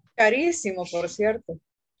 Carísimo, por cierto.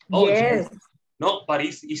 Oh, yes. No, but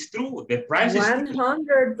it's true. The price is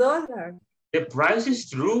 $100. The price is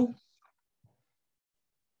true.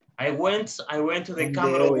 I went to the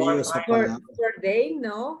Cameron one time. For day,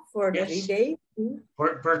 no? For 3 days?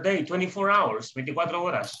 Per day, 24 hours, 24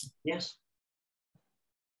 horas. Yes.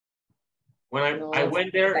 When I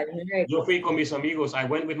went there, yo fui con mis amigos. I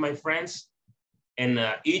went with my friends, and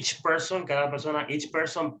each person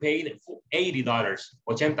paid $80,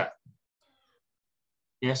 80.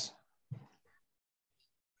 Yes.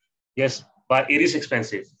 Yes, but it is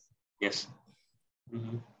expensive. Yes.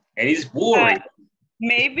 Mm-hmm. And it's boring.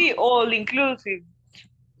 Maybe all inclusive.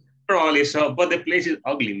 Probably so, but the place is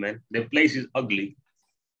ugly, man. The place is ugly.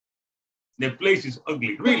 The place is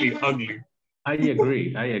ugly, really ugly. I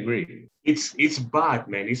agree. I agree. It's bad,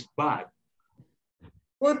 man. It's bad.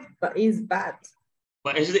 What is bad?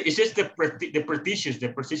 But it's just the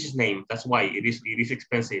prestigious name. That's why it is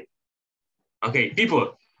expensive. Okay,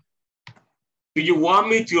 people. Do you want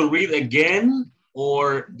me to read again,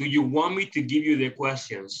 or do you want me to give you the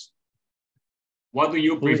questions? What do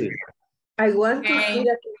you prefer? I want to see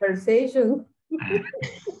the conversation.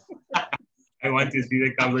 I want to see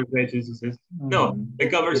the conversation. No, the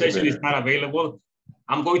conversation is not available.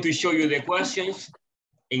 I'm going to show you the questions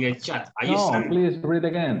in a chat. No, please read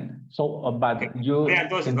again. So, but you can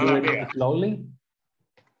do it slowly.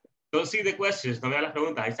 Don't see the questions. No vea las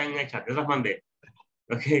preguntas. Ahí están en el chat. Yo las mandé.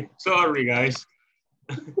 Okay, sorry guys.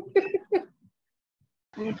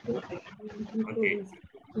 Okay.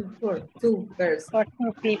 For two persons. For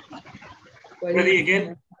two people. Ready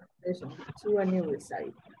again? To a new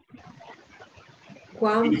site. Do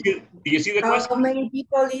you see the question? How many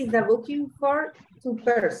people is the booking for? Two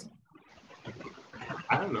persons.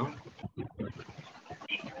 I don't know.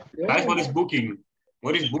 Yeah. Guys, what is booking?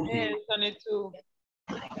 What is booking? Yeah, it's only two.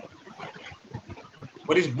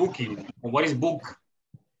 What is booking? What is book?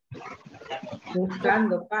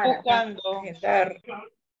 Buscando para. Buscando.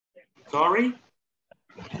 Sorry?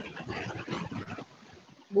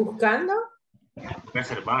 Buscando.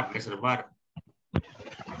 Reservar.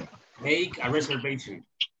 Make a reservation.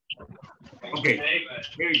 Okay,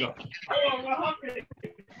 here we go.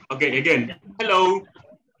 Okay, again. Hello.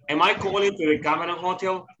 Am I calling to the Cameron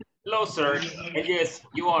Hotel? Hello, sir. And yes,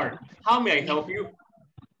 you are. How may I help you?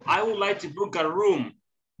 I would like to book a room.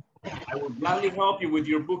 I will gladly help you with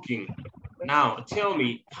your booking. Now, tell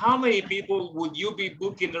me, how many people would you be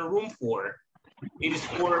booking the room for? It is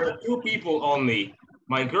for 2 people only.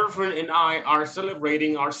 My girlfriend and I are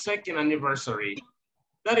celebrating our 2nd anniversary.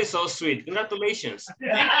 That is so sweet. Congratulations.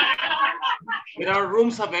 There are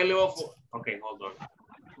rooms available for... Okay, hold on.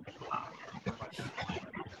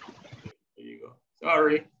 There you go.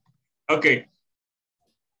 Sorry. Okay.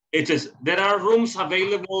 It says, there are rooms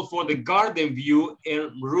available for the garden view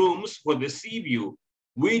and rooms for the sea view.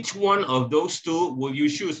 Which one of those 2 will you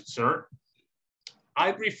choose, sir?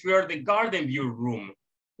 I prefer the garden view room.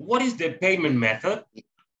 What is the payment method?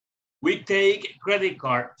 We take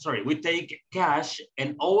we take cash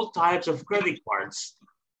and all types of credit cards.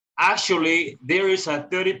 Actually, there is a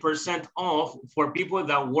 30% off for people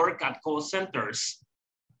that work at call centers.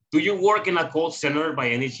 Do you work in a call center by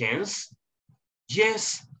any chance?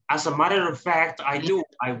 Yes, as a matter of fact, I do.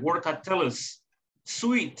 I work at TELUS.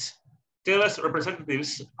 Sweet. TELUS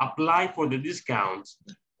representatives apply for the discount.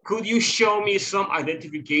 Could you show me some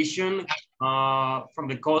identification from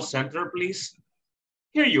the call center, please?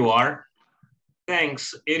 Here you are.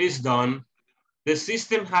 Thanks, it is done. The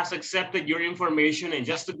system has accepted your information, and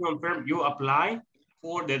just to confirm, you apply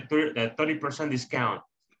for the 30% discount.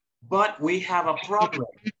 But we have a problem.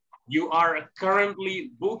 You are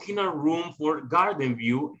currently booking a room for garden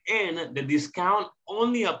view, and the discount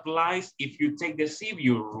only applies if you take the sea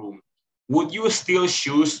view room. Would you still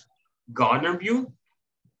choose garden view?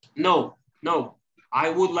 No. I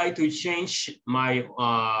would like to change my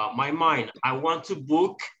my mind. I want to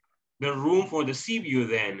book the room for the sea view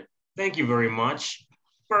then. Thank you very much.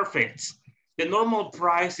 Perfect. The normal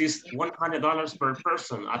price is $100 per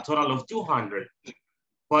person, a total of $200.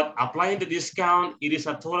 But applying the discount, it is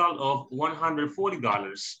a total of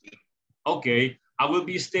 $140. Okay, I will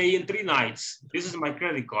be staying 3 nights. This is my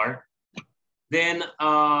credit card. Then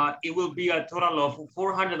it will be a total of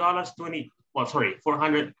 $420.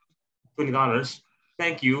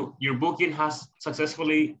 Thank you. Your booking has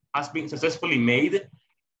been successfully made.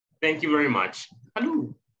 Thank you very much.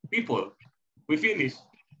 Hello, people. We finished.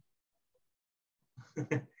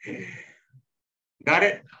 Got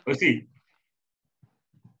it? Let's see.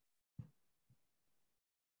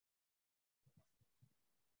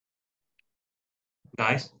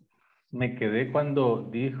 Guys. Me quedé cuando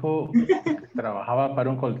dijo que trabajaba para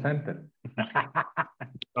un call center.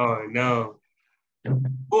 Oh, no.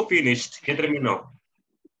 Who finished? ¿Quién terminó?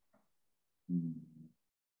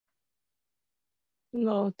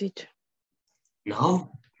 No, teacher.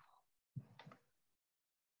 No.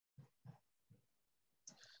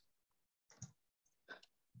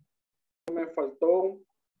 faltó,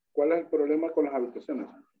 ¿cuál es el problema con las habitaciones?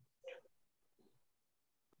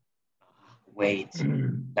 Wait,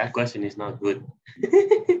 that question is not good.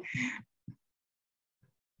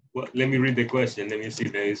 Well, let me read the question. Let me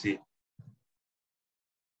see.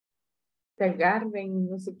 The garden,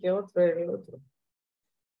 no sé qué otro, el otro.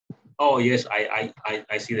 Oh, yes, I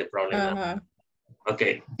see the problem now.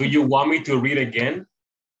 Okay, do you want me to read again?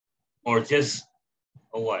 Or just,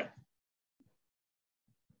 or what?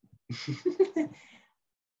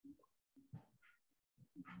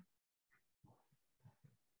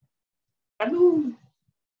 Hello.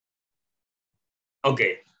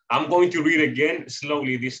 Okay, I'm going to read again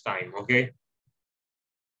slowly this time, okay?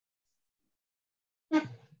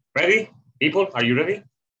 Ready? People, are you ready?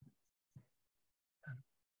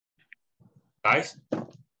 Guys?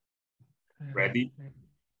 Ready?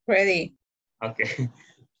 Ready. Okay.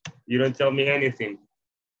 You don't tell me anything.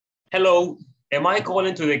 Hello, am I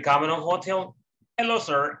calling to the Cameron Hotel? Hello,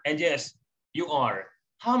 sir, and yes, you are.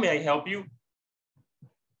 How may I help you?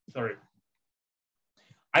 Sorry.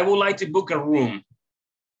 I would like to book a room.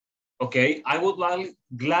 Okay, I would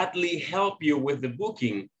gladly help you with the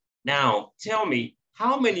booking. Now, tell me,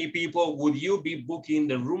 how many people would you be booking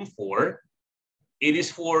the room for? It is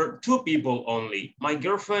for 2 people only. My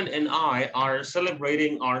girlfriend and I are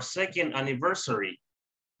celebrating our 2nd anniversary.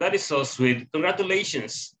 That is so sweet.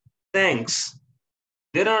 Congratulations. Thanks.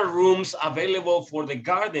 There are rooms available for the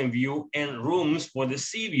garden view and rooms for the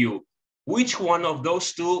sea view. Which one of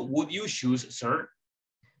those 2 would you choose, sir?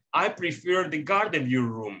 I prefer the garden view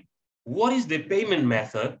room. What is the payment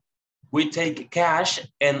method? We take cash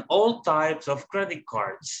and all types of credit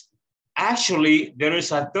cards. Actually, there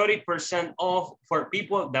is a 30% off for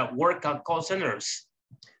people that work at call centers.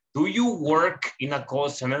 Do you work in a call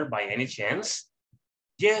center by any chance?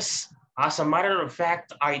 Yes, as a matter of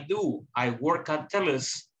fact, I do. I work at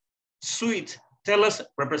TELUS. Sweet, TELUS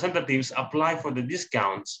representatives apply for the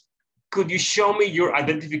discounts. Could you show me your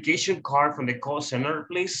identification card from the call center,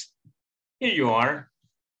 please? Here you are.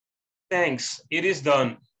 Thanks, it is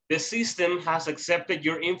done. The system has accepted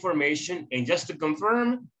your information, and just to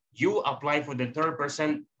confirm, you apply for the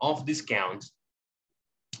 30% off discount.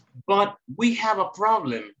 But we have a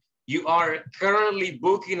problem. You are currently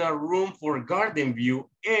booking a room for garden view,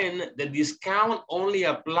 and the discount only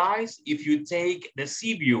applies if you take the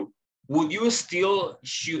sea view. Would you still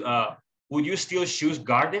choose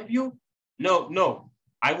garden view? No.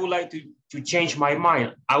 I would like to change my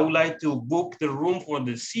mind. I would like to book the room for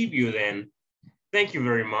the sea view then. Thank you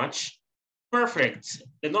very much. Perfect.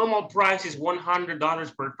 The normal price is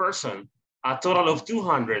 $100 per person, a total of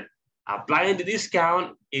 $200. Applying the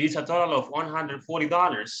discount, it is a total of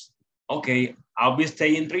 $140. Okay, I'll be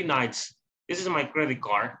staying 3 nights. This is my credit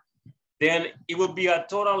card. Then it will be a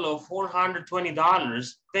total of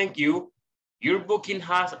 $420. Thank you. Your booking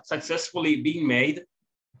has successfully been made.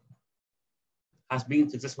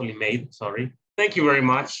 Sorry. Thank you very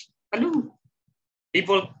much. Hello.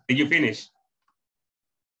 People, did you finish?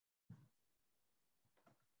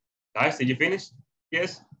 Guys, did you finish?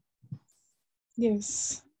 Yes?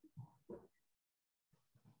 Yes.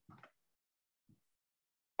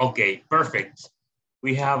 Okay, perfect.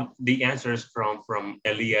 We have the answers from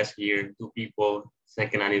Elias here, 2 people,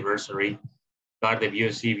 2nd anniversary. Garden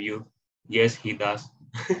view, sea view. Yes, he does.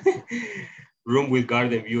 Room with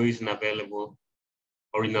garden view isn't available.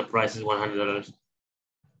 Original price is $100.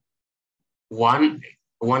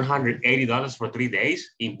 $180 for 3 days?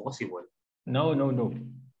 Impossible. No.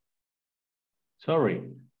 Sorry.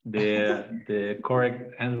 The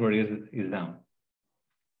correct answer is down.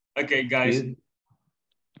 Okay, guys.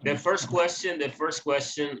 The first question,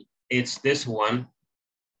 it's this one.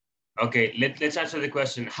 Okay, let's answer the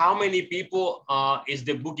question. How many people is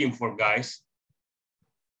the booking for, guys?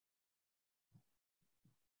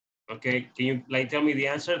 Okay, can you tell me the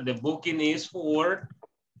answer? The booking is for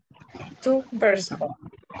 2 persons.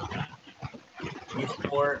 It's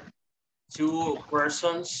for 2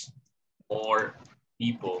 persons or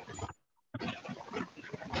people.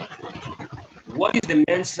 What is the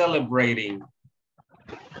man celebrating?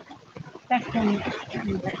 Second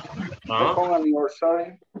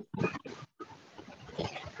anniversary.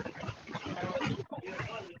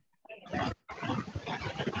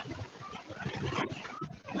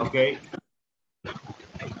 Okay.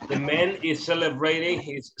 The man is celebrating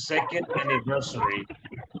his 2nd anniversary.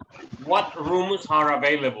 What rooms are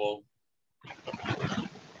available?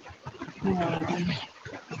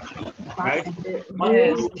 Right?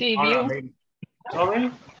 Sea view.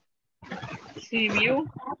 Sorry? Sea view.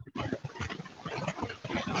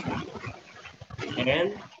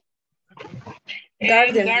 And?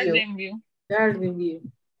 Garden view. Garden view.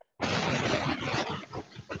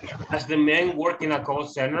 Does the man work in a call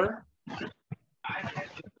center?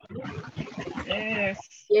 Yes.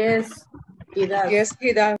 Yes, he does. Yes,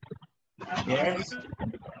 he does. Yes.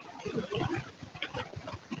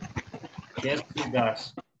 Yes, he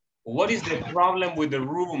does. What is the problem with the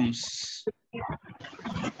rooms?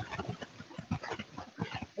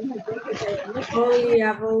 Only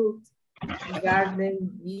about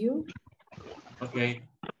garden view. Okay.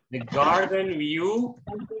 The garden view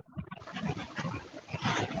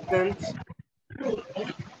isn't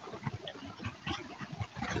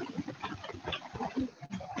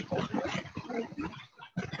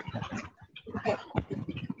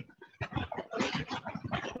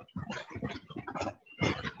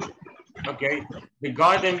okay. The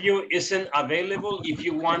garden view isn't available if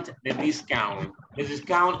you want the discount. The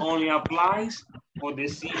discount only applies for the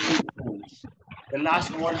seafood foods. The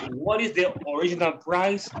last one, what is the original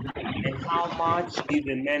price and how much did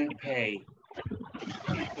the man pay?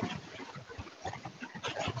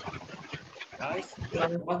 Guys,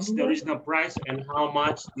 what's the original price and how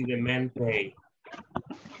much did the man pay?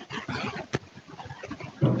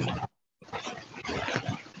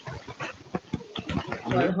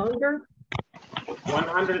 100.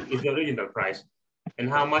 100 is the original price. And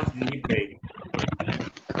how much did he pay?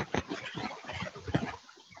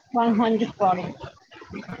 140.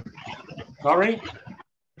 Sorry?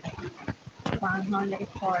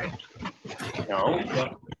 140. No,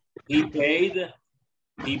 he paid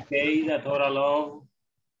a total of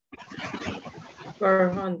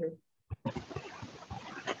 400.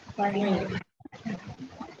 500.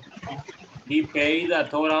 he paid a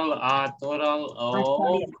total of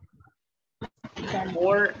 $420.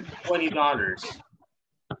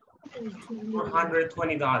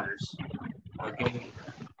 $420. Okay.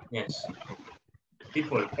 Yes.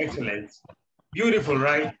 People, excellent. Beautiful,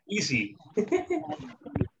 right? Easy.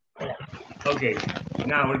 Okay.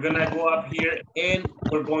 Now we're gonna go up here and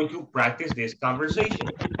we're going to practice this conversation.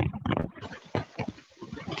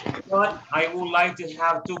 But I would like to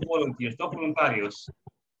have two volunteers, dos voluntarios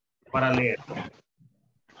para leer.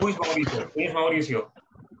 Who is Mauricio? ¿Quién es Mauricio?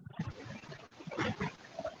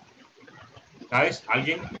 Guys,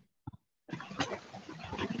 ¿alguien?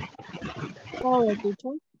 Todo,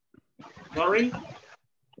 teacher. Sorry?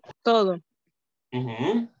 Todo.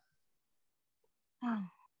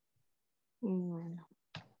 Bueno.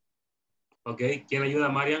 Ok, ¿quién ayuda a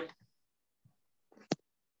Marian?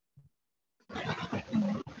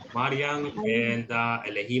 Marian, and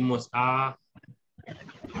elegimos a...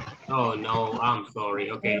 Oh, no, I'm sorry.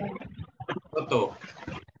 Okay. Toto.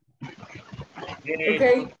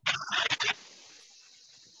 Okay.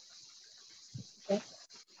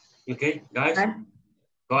 Okay, guys,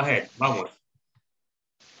 go ahead. Vamos.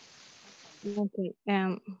 Okay,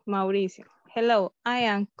 Mauricio. Hello, I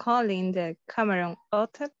am calling the Cameron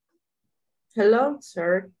Hotel. Hello,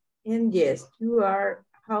 sir. And yes, you are.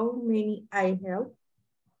 How many I help?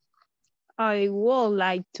 I would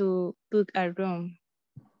like to book a room.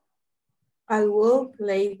 I will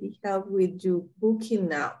gladly help with you booking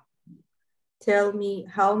now. Tell me,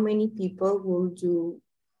 how many people will you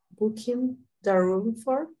booking the room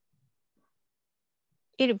for?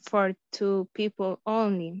 It's for 2 people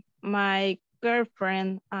only. My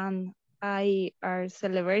girlfriend and I are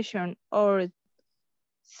celebrating our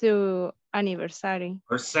anniversary.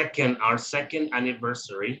 Our second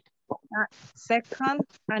anniversary. Second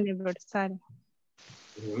anniversary.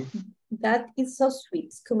 That is so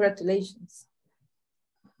sweet. Congratulations.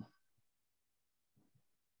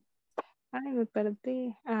 Ay, me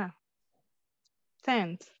perdí.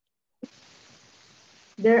 Thanks.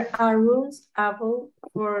 There are rooms available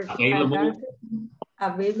for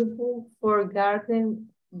garden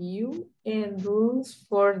view and rooms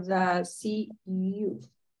for the sea view.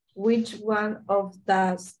 Which one of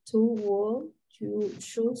those two will you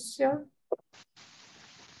choose, sir?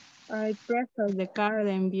 I prefer the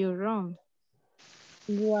garden view room.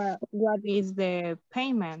 What is the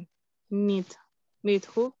payment? Meet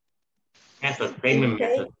who? Method, payment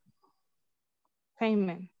method.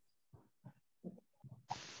 Payment.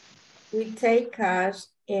 We take cash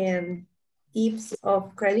and tips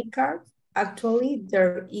of credit card. Actually,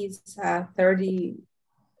 there is a 30%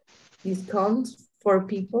 discount for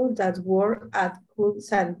people that work at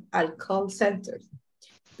call centers.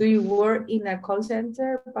 Do you work in a call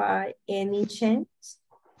center by any chance?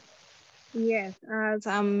 Yes, as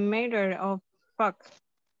a matter of fact,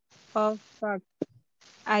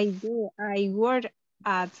 I do. I work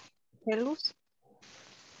at Telus.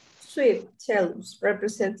 Sweet, Telus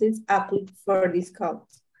representatives apply for discount.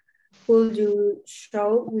 Could you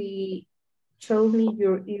show show me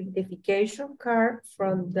your identification card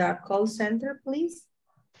from the call center, please?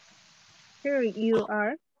 Here you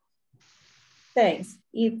are. Thanks.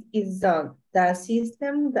 It is done. The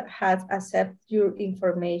system that has accepted your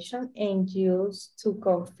information and used to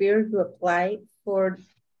confirm you apply for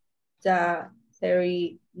the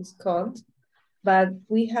 30 discount, but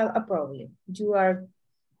we have a problem. You are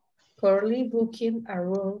currently booking a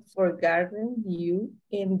room for garden view,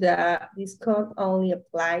 and the discount only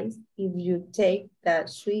applies if you take the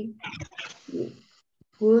suite.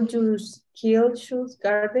 Would you still choose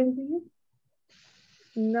garden view?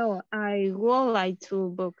 No, I would like to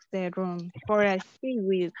book the room for a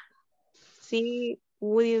see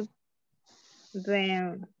with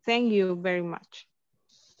them. Thank you very much.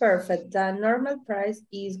 Perfect. The normal price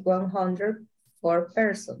is 100 per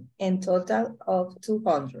person and total of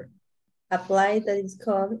 200. Apply the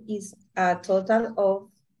discount is a total of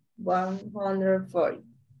 140.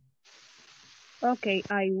 Okay,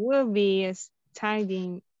 I will be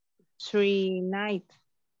starting 3 nights.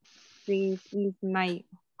 This is my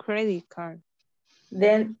credit card.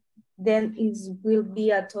 Then it will be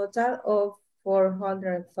a total of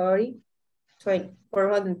 420.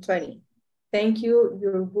 Thank you.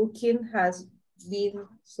 Your booking has been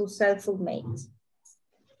successful made.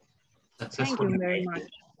 Thank you very much.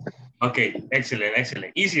 Okay, excellent,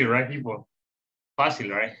 excellent. Easy, right, people? Fácil,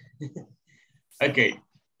 right? Okay,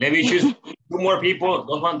 let me choose 2 more people,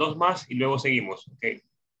 dos más, y luego seguimos. Okay,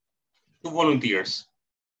 2 volunteers.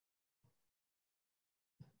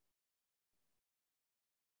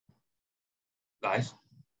 Guys,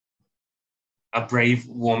 a brave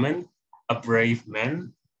woman, a brave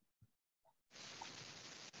man,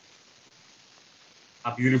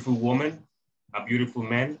 a beautiful woman, a beautiful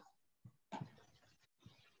man.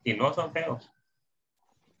 Y no son feos.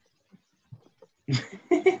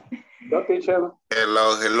 No, teacher.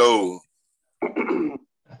 Hello, hello.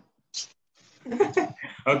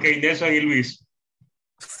 Okay, Nelson y Luis.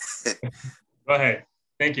 Go ahead.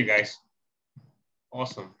 Thank you, guys.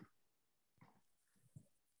 Awesome.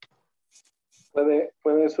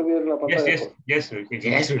 ¿Puede subir la pantalla? Yes,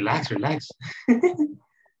 relax.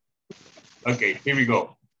 Okay, here we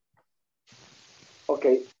go.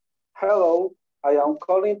 Okay. Hello, I am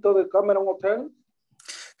calling to the Cameron Hotel.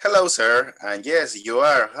 Hello, sir. And yes, you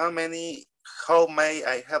are. How may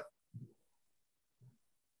I help?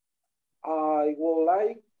 I would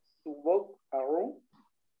like to book a room.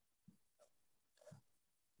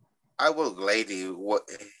 I will gladly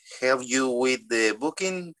help you with the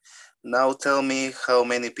booking. Now tell me how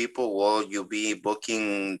many people will you be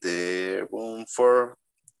booking the room for?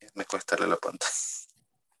 Me cuesta la pantalla.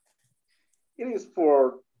 It is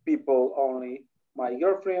for people only. My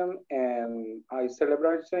girlfriend and I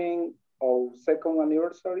celebrating our 2nd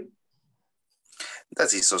anniversary.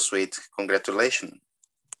 That is so sweet. Congratulations.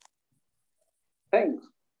 Thanks.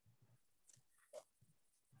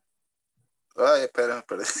 Ay, espera.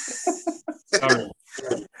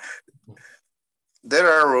 There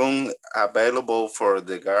are rooms available for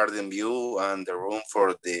the garden view and the room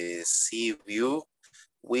for the sea view.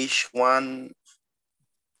 Which one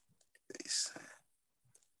is?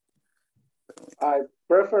 I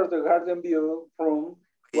prefer the garden view room.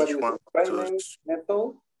 What is the payment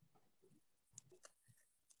method?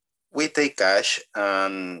 We take cash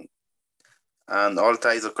and all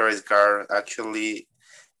types of credit card. Actually,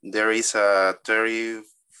 there is a 30,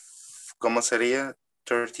 ¿cómo sería?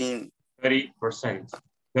 30%.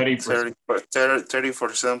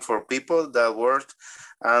 30% for people that work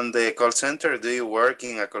and the call center. Do you work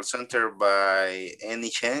in a call center by any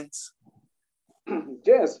chance?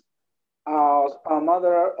 Yes. As a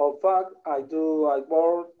matter of fact, I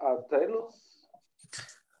work at TELUS.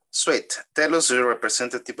 Sweet. TELUS your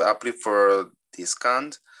representative apply for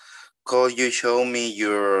discount. Could you show me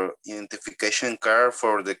your identification card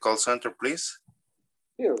for the call center, please?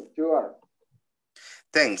 Here you are.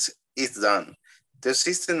 Thanks. It's done. The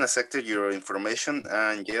system accepted your information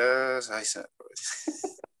and yes, I said.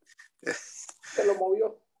 Se lo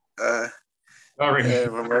movió.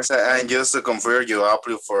 And just to confirm, you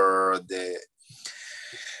apply for the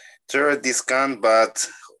third discount, but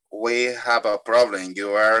we have a problem.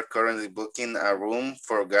 You are currently booking a room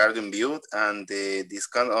for garden view and the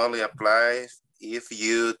discount only applies if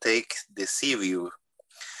you take the sea view.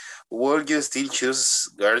 Would you still choose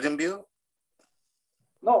garden view?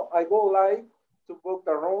 No, I would like to book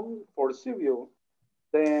a room for sea view.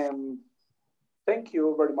 Then thank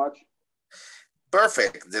you very much.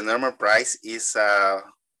 Perfect. The normal price is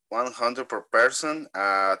 100 per person.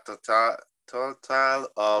 Total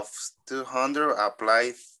of 200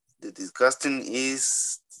 apply. The discounting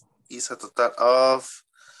is a total of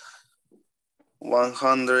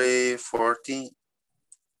 140.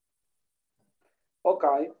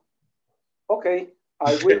 Okay.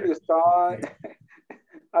 I will be staying.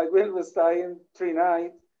 I will be staying 3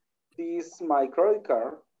 nights. This is my credit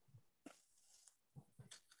card.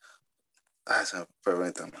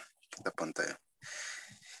 Permítame la pantalla.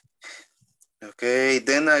 Okay,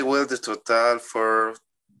 then I will the total for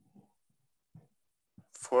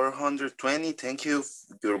 420. Thank you.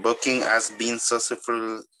 Your booking has been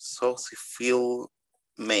successfully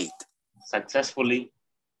made. Successfully.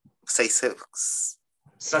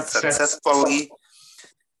 Successfully.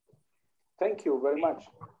 Thank you very much.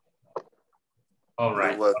 All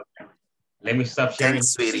right. Let me stop sharing.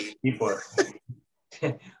 Thanks, sweetie. People.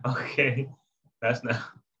 Okay, that's not.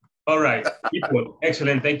 All right, people.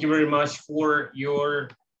 Excellent. Thank you very much for your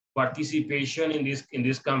participation in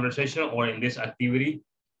this conversation or in this activity.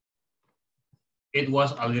 It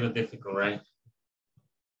was a little difficult, right?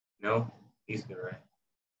 No, it's good, right?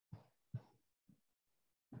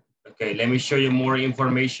 Okay, let me show you more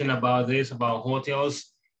information about this, about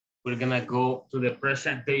hotels. We're gonna go to the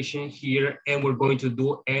presentation here and we're going to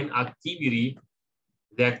do an activity.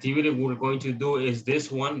 The activity we're going to do is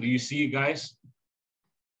this one. Do you see it, guys?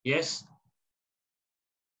 Yes?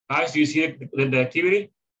 Guys, do you see the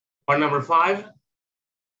activity? Part number 5?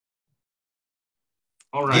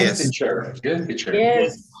 All right. Yes. Good teacher. Good teacher.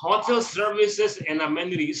 Yes. Hotel services and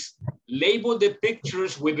amenities. Label the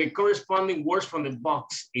pictures with the corresponding words from the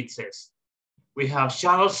box, it says. We have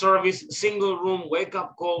shuttle service, single room, wake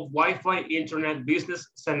up call, Wi-Fi, internet, business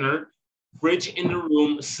center, fridge in the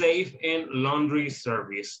room, safe, and laundry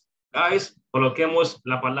service. Guys, coloquemos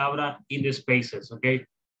la palabra in the spaces, okay?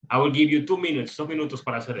 I will give you 2 minutes, 2 minutos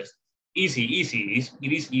para hacer esto. Easy,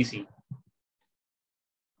 it is easy.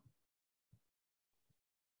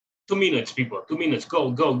 2 minutes, people, 2 minutes,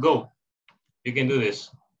 go. You can do this.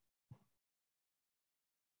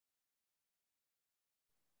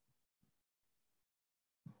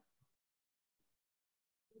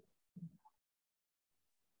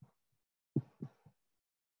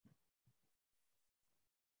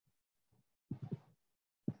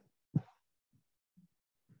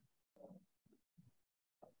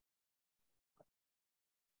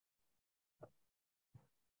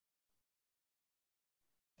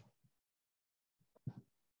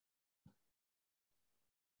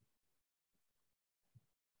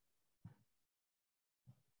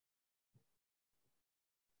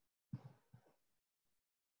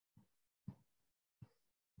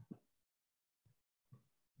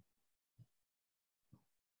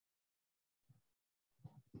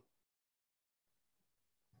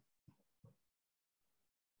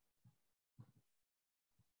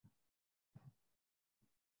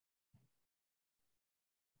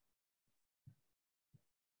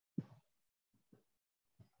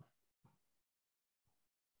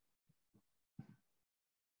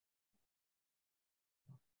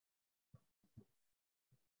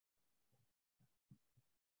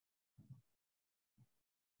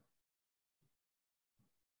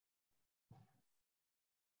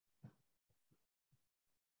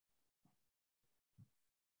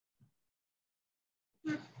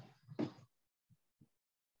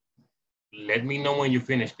 Let me know when you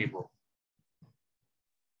finish, people.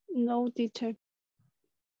 No, teacher.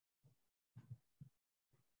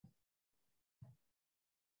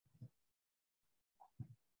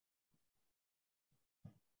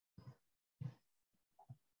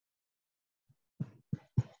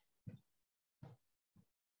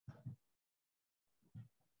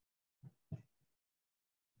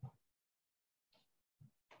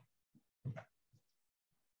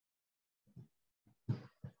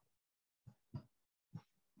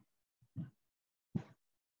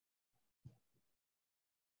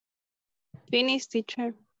 Finish,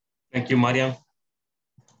 teacher. Thank you, Mariam.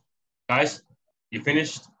 Guys, you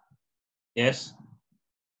finished? Yes?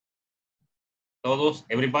 Todos,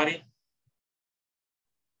 everybody?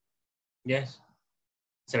 Yes?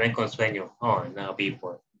 Se ven con sueño. Oh, no,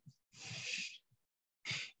 people.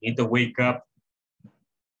 Need to wake up.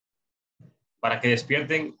 Para que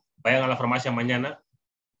despierten, vayan a la farmacia mañana.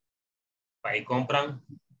 Ahí compran,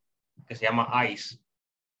 que se llama Ice.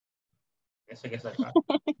 Ese que está acá.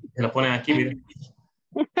 Se lo ponen aquí, miren.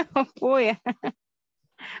 Uy,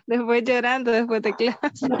 después llorando después de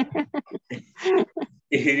clase.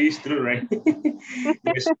 It is true, right?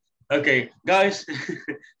 Yes. Okay, guys.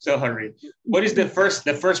 So hurry. What is the first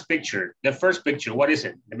picture? The first picture, what is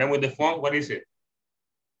it? The man with the phone, what is it?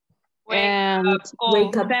 And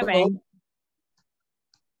Wake up 7. call.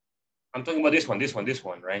 I'm talking about this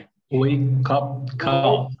one, right? Wake up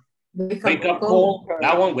call. Wake up call.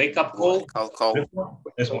 That one, wake up call. Call.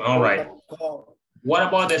 This one, all right. What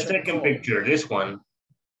about the second picture? This one.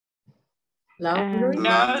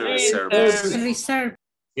 Laundry Reserve.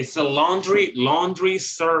 It's a laundry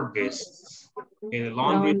service. Okay, the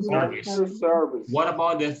laundry service. What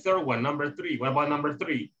about the third one, number 3? What about number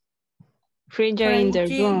 3? Fridge in the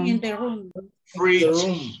room.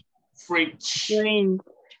 Fridge. Fridge in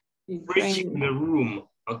the room.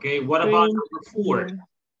 Okay, what about number 4?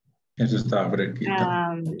 Eso está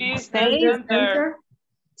fresquita.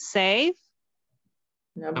 Safe.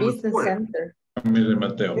 No, business center.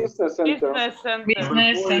 Business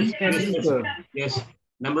center. Yes.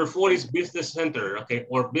 Number 4 is business center, okay,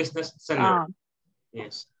 or business center.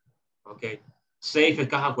 Yes. Okay. Safe es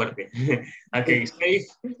caja fuerte. Okay, safe.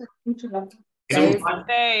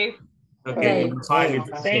 Safe. Okay, number 5 is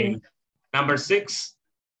safe. Number 6.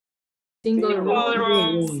 Single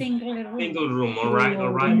room. Single room. All right.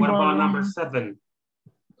 What about number 7?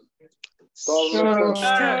 Shuttle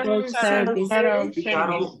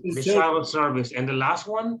The shuttle service. And the last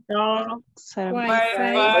one?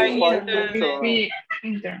 Wi-Fi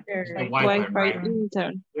inter.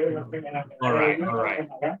 All right.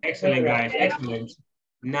 Excellent, guys. Excellent.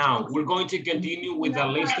 Now, we're going to continue with a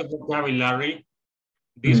list of vocabulary.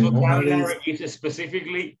 This vocabulary is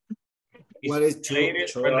specifically related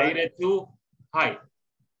to,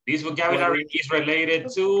 this vocabulary is related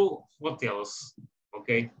to hotels,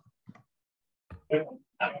 okay?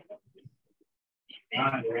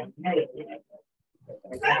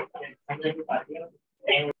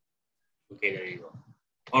 Okay, there you go.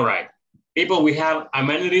 All right. People, we have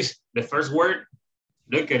amenities. The first word,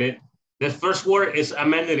 look at it. The first word is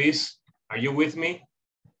amenities. Are you with me?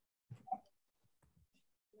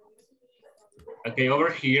 Okay,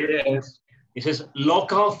 over here, it says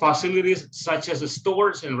local facilities such as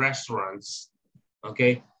stores and restaurants.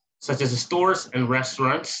 Okay, such as stores and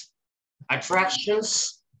restaurants.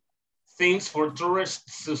 Attractions, things for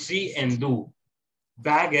tourists to see and do.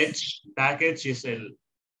 Baggage is el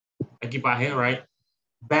equipaje, right?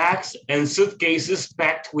 Bags and suitcases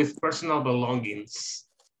packed with personal belongings.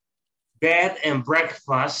 Bed and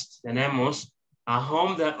breakfast, tenemos a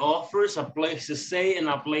home that offers a place to stay and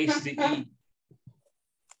a place to eat.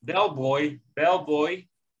 Bellboy,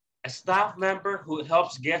 a staff member who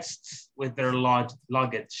helps guests with their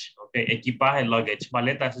luggage. Okay, equipaje, luggage.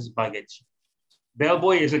 Maletas is baggage.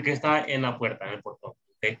 Bellboy es el que está en la puerta, en el portón.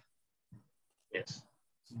 Okay. Yes.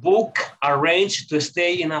 Book, arrange to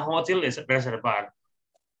stay in a hotel is reservar.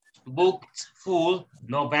 Booked, full,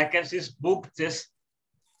 no vacancies. Booked is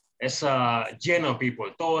lleno,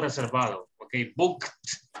 people. Todo reservado. Okay. Booked,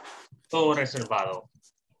 todo reservado.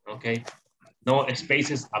 Okay. No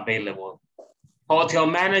spaces available. Hotel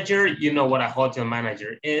manager, you know what a hotel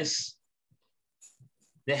manager is.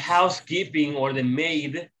 The housekeeping or the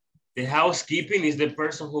maid. The housekeeping is the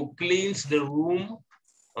person who cleans the room.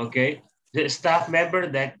 Okay. The staff member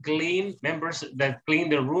that clean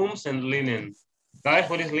the rooms and linen. Guys,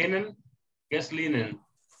 what is linen? Guess linen.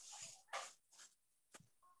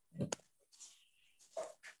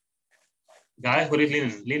 Guys, what is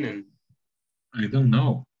linen? Linen. I don't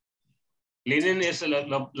know. Linen es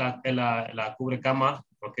la cubrecama,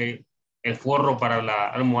 okay. El forro para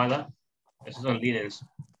la almohada. Esos son linens.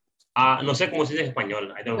 No sé cómo se dice en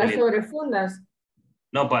español. Las sobrefundas.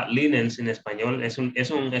 No, para linens en español es un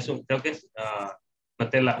creo que es una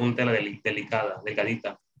tela delicada,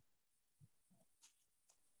 delgadita.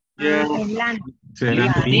 Yeah.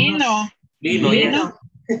 Lino. Lino. Yes.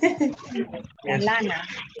 Lana.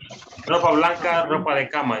 Ropa blanca, ropa de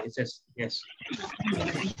cama. Dices, yes.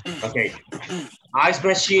 Okay. Ice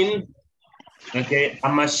machine. Okay, a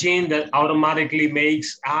machine that automatically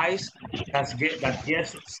makes ice that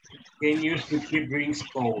guests can use to keep drinks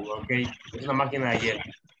cold. Okay, es una máquina de hielo.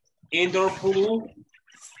 Indoor pool,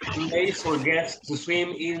 place for guests to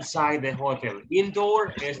swim inside the hotel.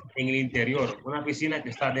 Indoor es en el interior, una piscina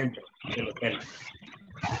que está dentro del hotel.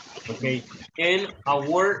 Okay, and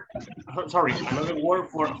another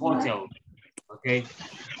word for hotel. Okay,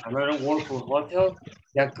 another word for hotel,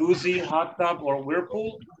 jacuzzi, hot tub, or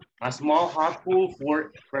whirlpool. A small hot pool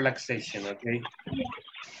for relaxation, okay?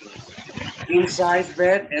 Inside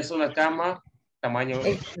bed es una cama, tamaño.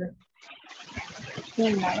 Extra.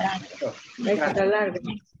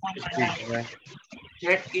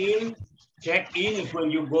 Check-in is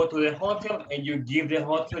when you go to the hotel and you give the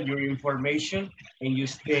hotel your information and you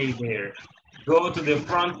stay there. Go to the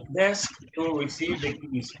front desk to receive the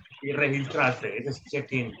keys y registrarse. Ese es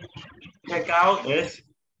check-in. Check-out es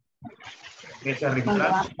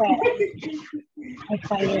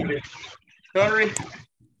Sorry.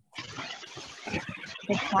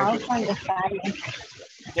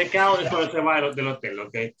 Check out es cuando se va del hotel,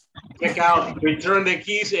 okay? Check out, return the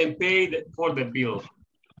keys and pay for the bill.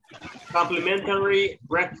 Complimentary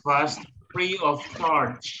breakfast free of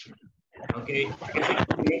charge. Okay, ese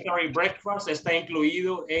complimentary breakfast está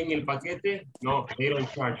incluido en el paquete. No, they don't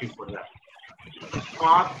charge you for that.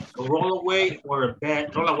 Cot, rollaway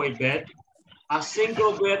bed, a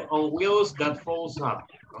single bed on wheels that folds up.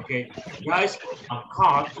 Okay, guys, a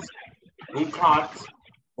cot, un cot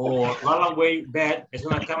o rollaway bed es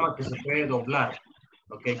una cama que se puede doblar.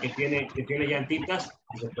 Okay, que tiene llantitas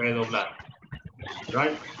y se puede doblar.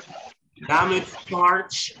 Right? Damage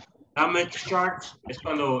charge es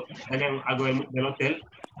cuando tienen algo del hotel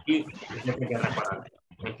y se tiene que reparar.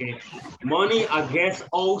 Okay. Money a guest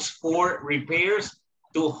owes for repairs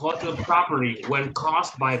to hotel property when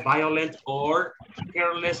caused by violent or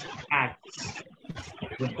careless acts.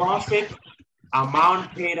 Deposit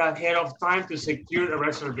amount paid ahead of time to secure a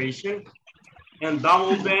reservation. And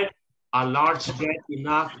double bed, a large bed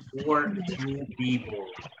enough for 2 people.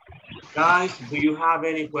 Guys, do you have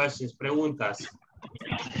any questions? Preguntas.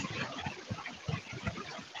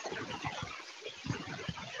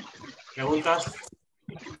 ¿Preguntas?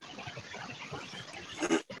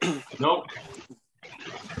 No?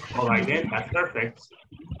 All right then, that's perfect.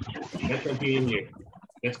 Let's continue here.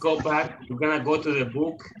 Let's go back. We're gonna go to the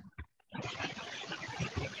book.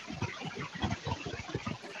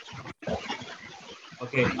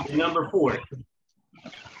 Okay, number 4.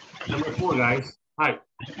 Number 4, guys. Hi.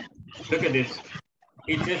 Look at this.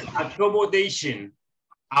 It says accommodation,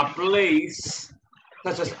 a place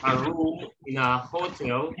such as a room in a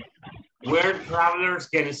hotel where travelers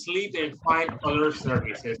can sleep and find other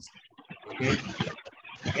services. Okay.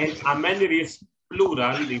 And amenities,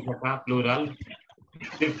 plural, plural.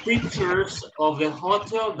 The features of the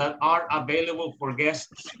hotel that are available for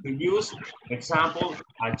guests to use. Example,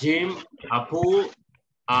 a gym, a pool,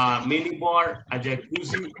 a minibar, a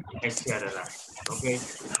jacuzzi, etc. Okay.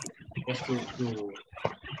 Just to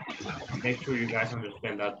make sure you guys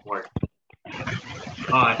understand that part.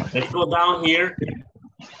 All right, let's go down here.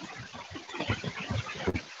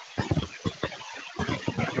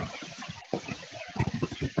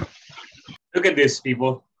 Look at this,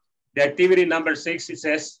 people. The activity number 6, it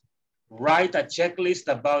says, write a checklist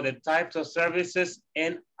about the types of services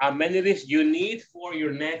and amenities you need for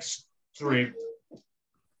your next trip.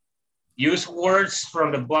 Use words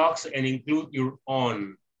from the box and include your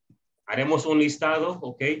own. Haremos un listado,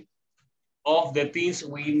 okay, of the things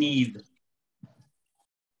we need.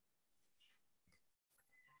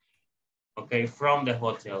 Okay, from the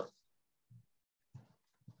hotel.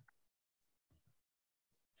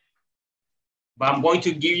 But I'm going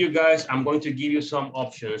to give you some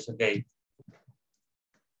options, okay?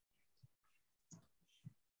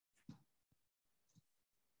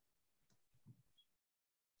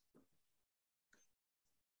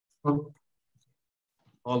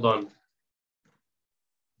 Hold on.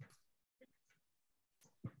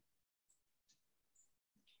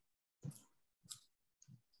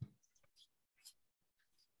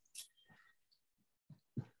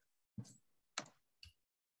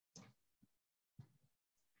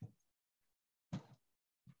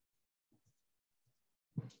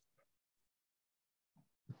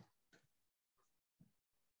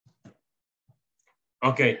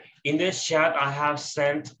 Okay, in this chat, I have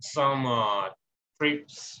sent some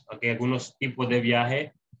trips, okay, algunos tipos de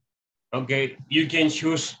viaje. Okay, you can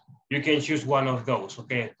choose one of those,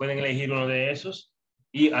 okay. Pueden elegir uno de esos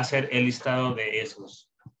y hacer el listado de esos.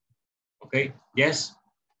 Okay, yes.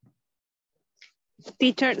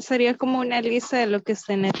 Teacher, sería como una lista de lo que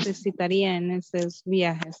se necesitaría en esos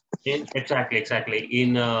viajes. Exactly.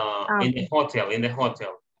 In the hotel.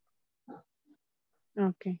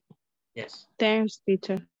 Okay. Yes. Thanks,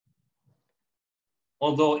 teacher.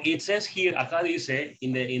 Although it says here, acá dice,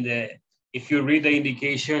 if you read the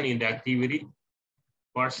indication in the activity,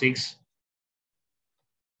 part 6,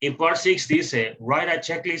 in part 6 dice, write a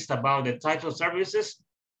checklist about the types of services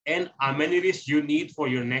and amenities you need for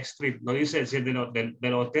your next trip. No dice decir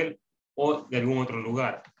del hotel o de algún otro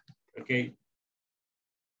lugar. Okay.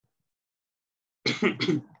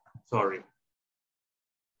 Sorry.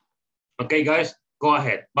 Okay, guys, go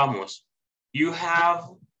ahead. Vamos. You have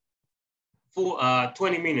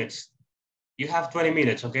 20 minutes. You have 20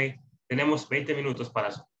 minutes, okay? Tenemos 20 minutos para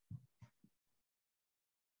eso.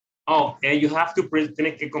 Oh, and you have to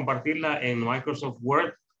tiene que compartirla en Microsoft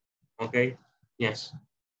Word, okay? Yes.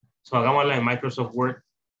 So hagámosla en Microsoft Word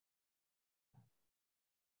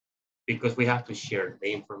because we have to share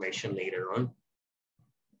the information later on.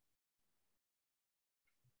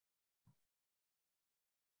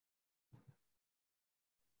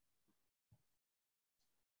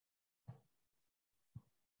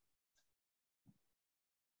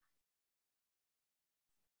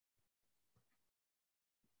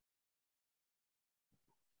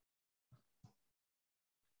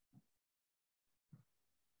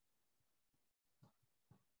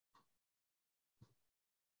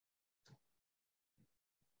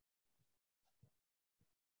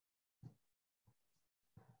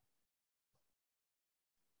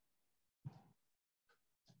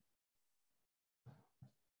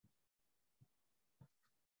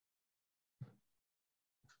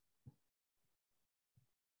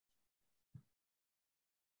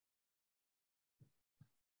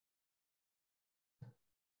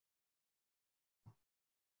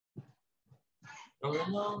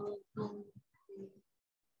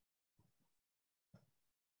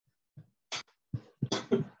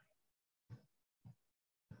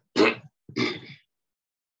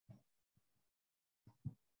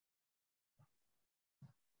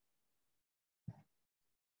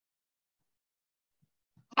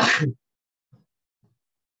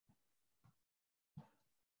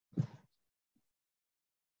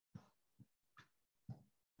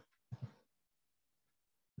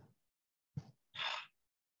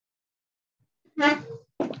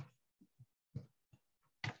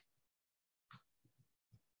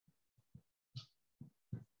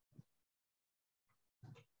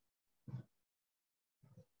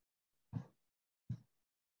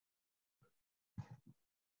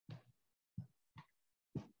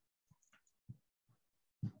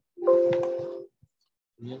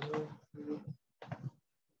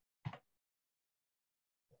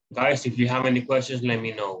 Guys, if you have any questions, let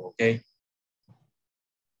me know, okay?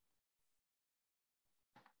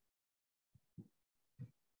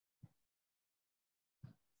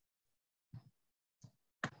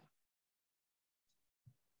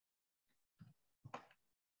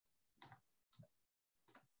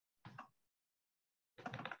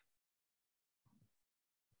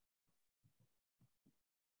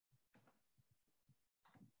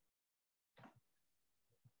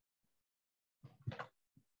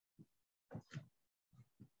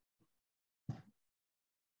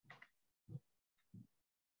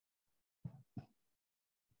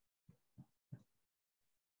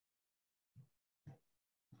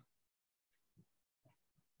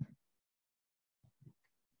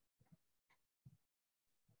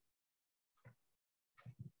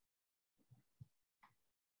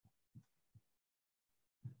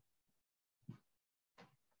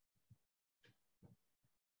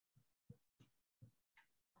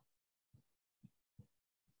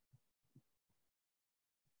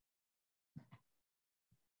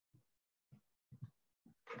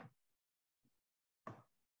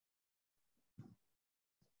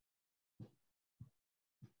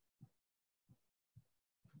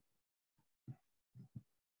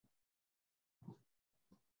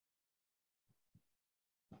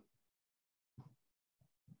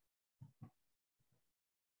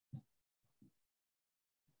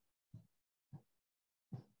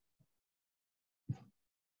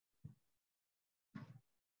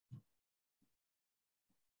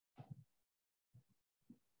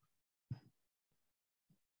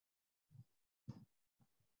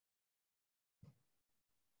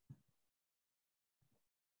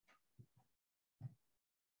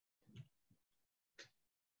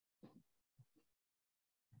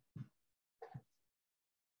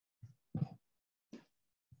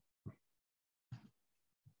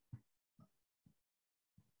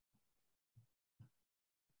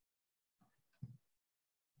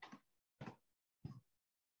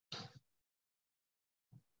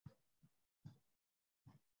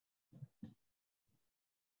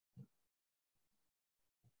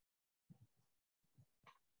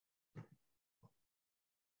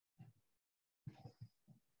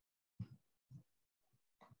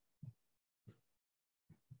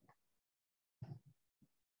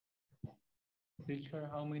 Teacher,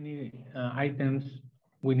 how many items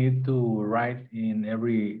we need to write in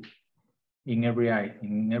every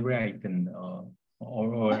item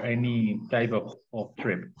or any type of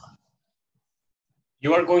trip?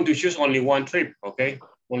 You are going to choose only one trip, okay?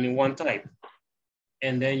 Only one type.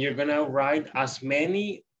 And then you're gonna write as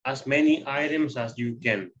many items as you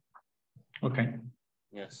can. Okay.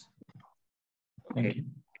 Yes. Thank Okay. you.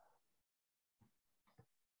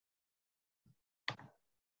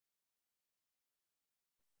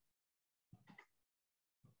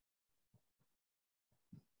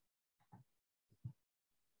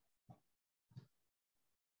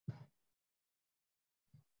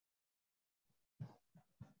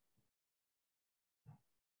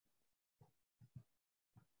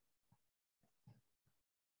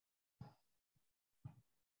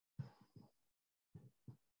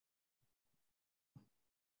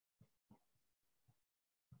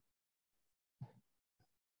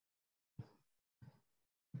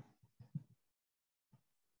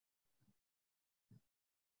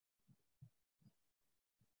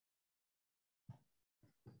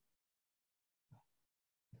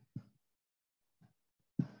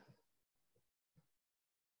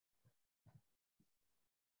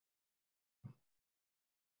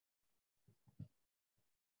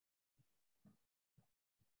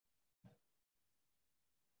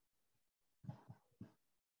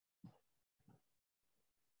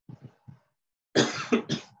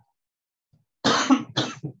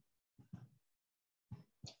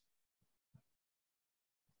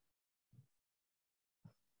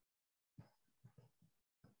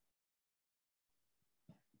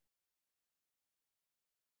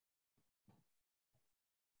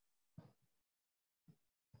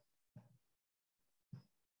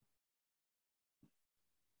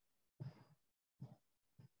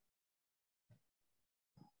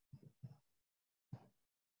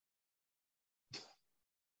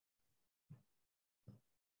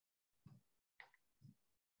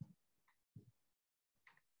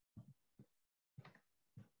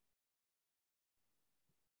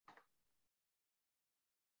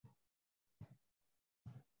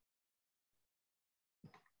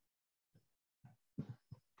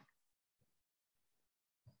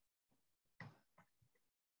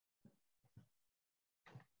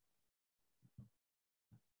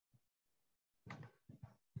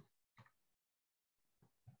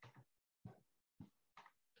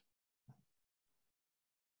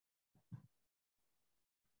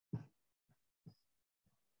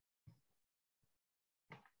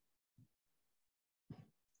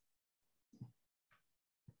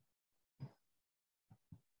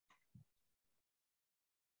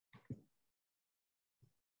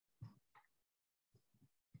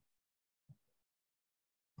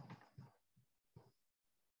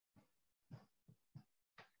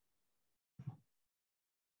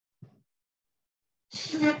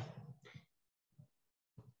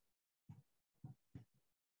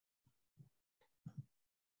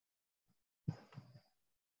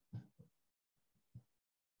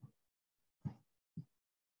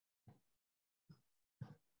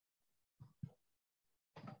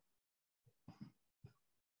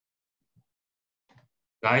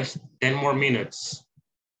 Guys, 10 more minutes.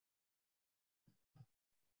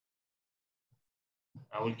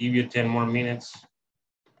 I will give you 10 more minutes.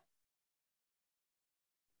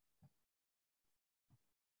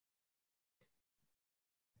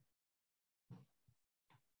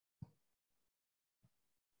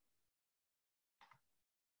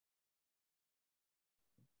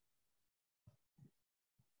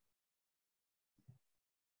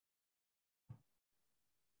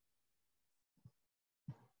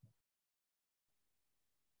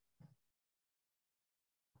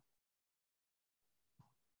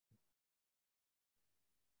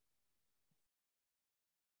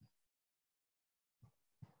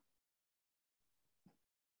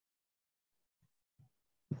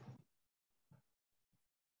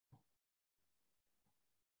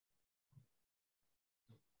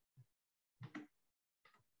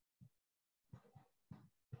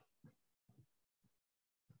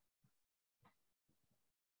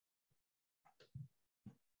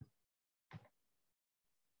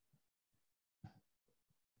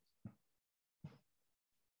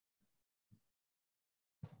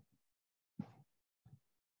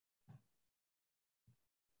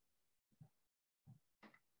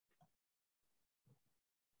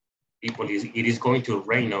 People, it is going to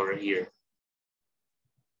rain over here.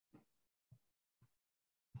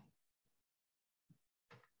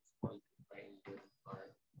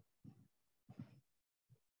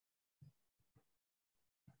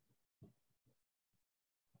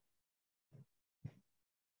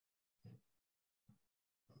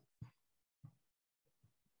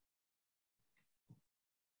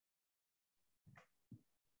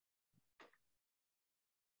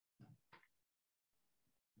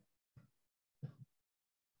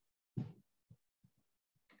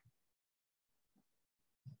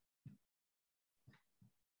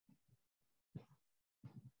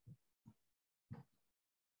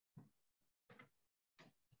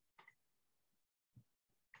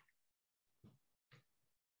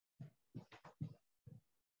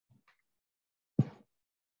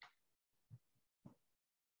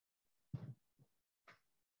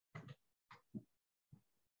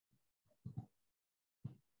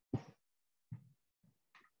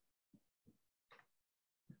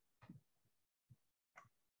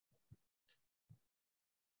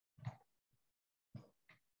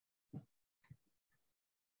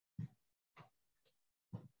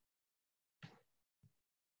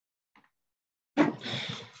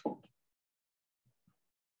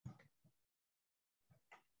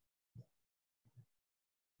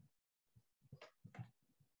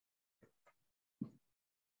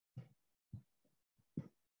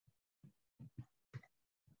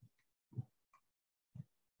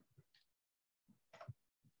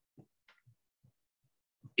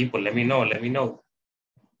 People, let me know, let me know.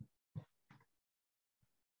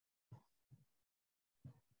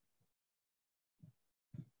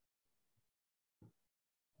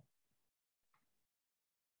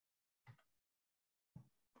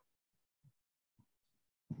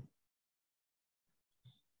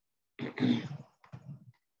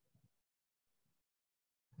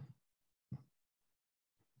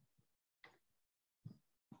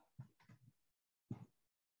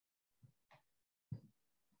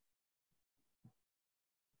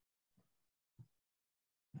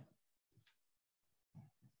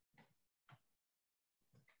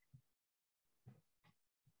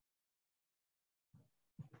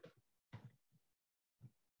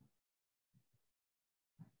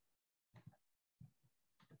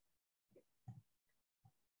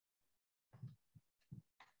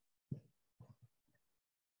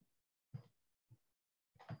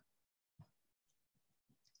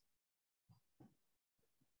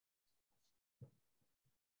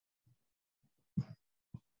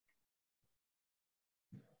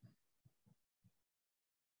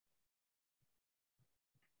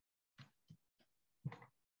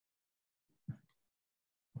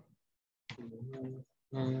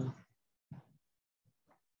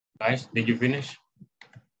 Guys, did you finish?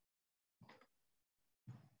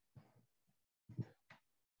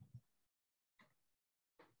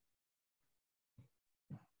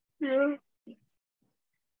 Yeah.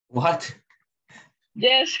 What?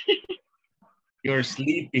 Yes. You're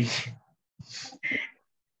sleeping.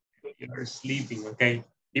 You're sleeping, okay.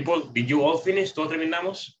 People, did you all finish? ¿Todos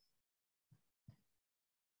terminamos?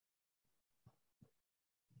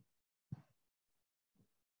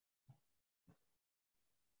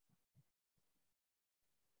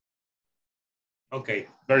 Okay,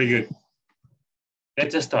 very good.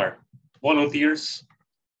 Let's start. Volunteers.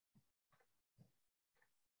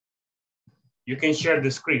 You can share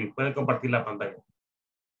the screen. Pueden compartir la pantalla.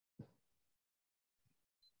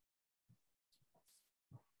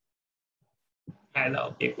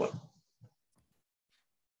 Hello, people.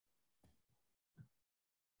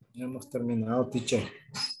 Ya hemos terminado, teacher.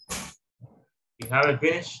 You haven't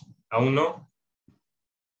finished? ¿Aún no?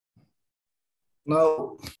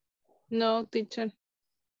 No. No, teacher.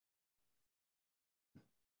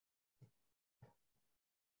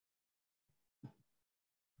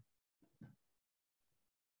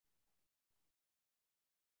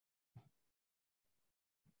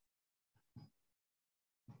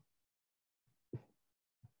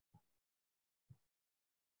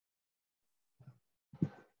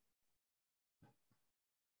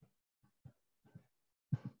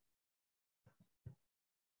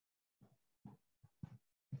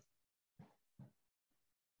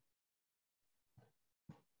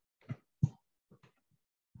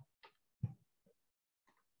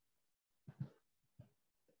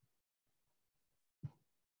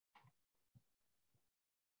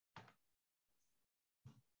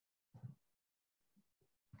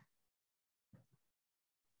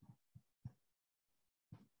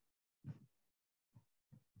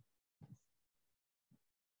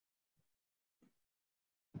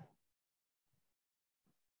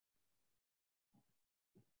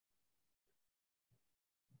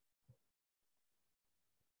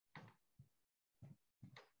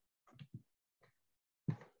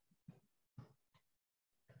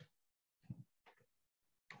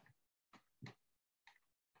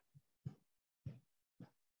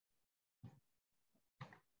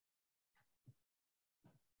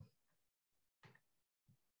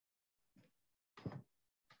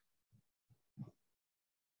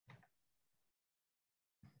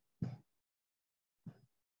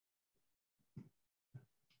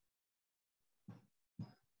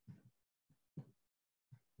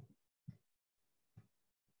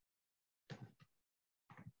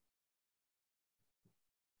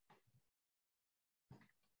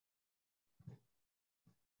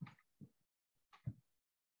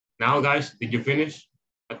 Now, guys, did you finish?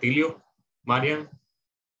 Atilio, Marian?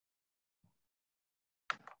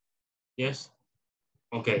 Yes?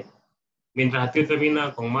 Okay. Mientras Atilio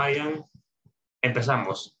termina con Marian,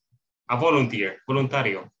 empezamos. A volunteer,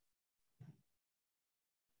 voluntario.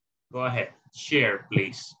 Go ahead. Share,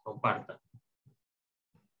 please. Comparta.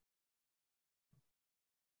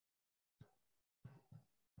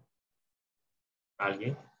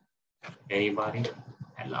 ¿Alguien? Anybody?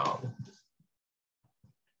 Hello.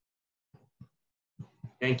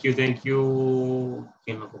 Thank you, thank you.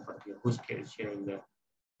 ¿Quién lo compartió? Who's sharing that?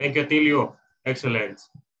 Thank you, Atilio. Excellent.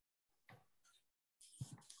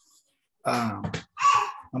 A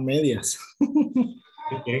medias.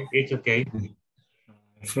 Okay, it's okay.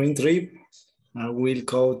 Friend trip. I will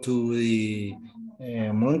go to the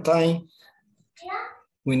mountain.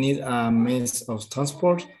 We need a means of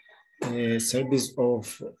transport, service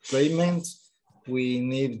of payment. We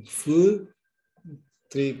need food,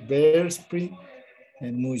 3 bears,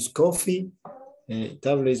 much coffee,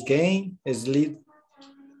 tablet game, sleep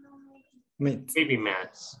Sleeping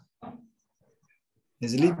mats.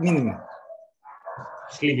 Sleep minimum.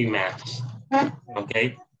 Sleeping mats.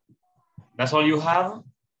 Okay. That's all you have?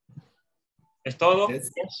 ¿Es todo? Yes.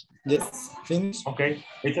 Yes. Finish. Okay.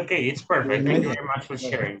 It's okay. It's perfect. Thank you very much for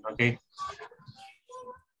sharing. Okay.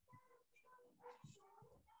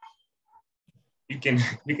 You can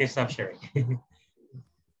stop sharing.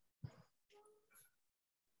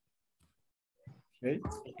 Okay.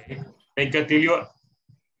 Thank you, Atilio.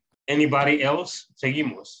 Anybody else?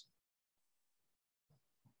 Seguimos.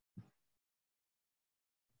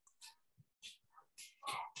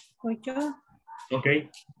 Okay.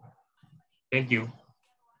 Thank you.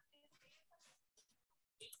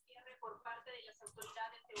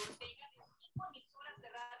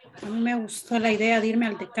 A mí me gustó la idea de irme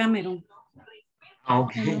al Decameron.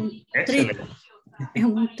 Okay. Excelente. Es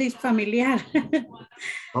un tip familiar.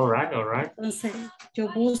 All right, all right. Entonces, yo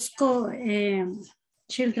busco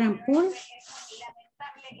children pool,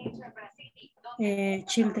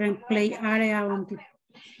 children play area on the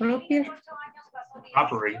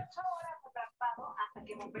property,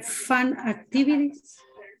 fun activities,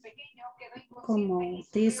 como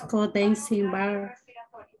disco, dancing, bar,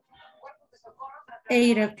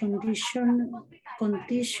 air conditioning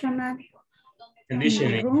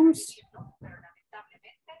rooms,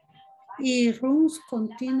 y rooms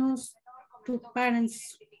continuous to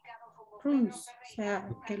parents rooms, o sea,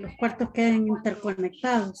 que los cuartos queden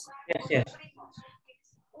interconectados. Yes, yes.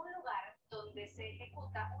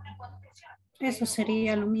 Eso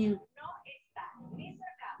sería lo mío.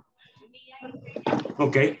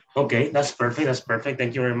 Okay, that's perfect.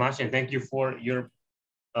 Thank you very much, and thank you for your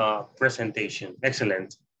presentation.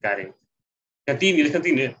 Excellent, Karen. Let's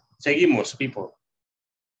continue. Seguimos, people.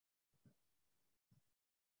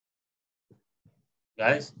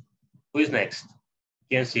 Guys, who is next?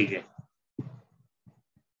 ¿Quién sigue?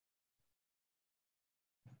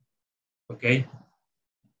 Okay.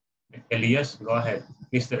 Elias, go ahead.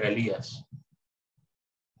 Mr. Elias.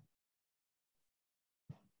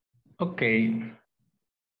 Okay.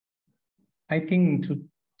 I think two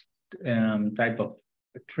type of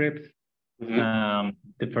trips.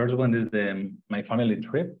 The first one is my family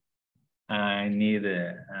trip. I need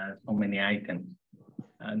so many items.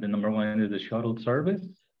 The number one is the shuttle service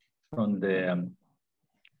from the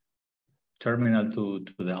terminal to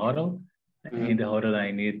the hotel. In the hotel, I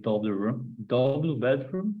need double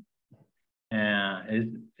bedroom.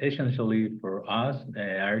 It's essentially for us,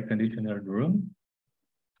 air conditioning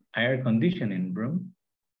room,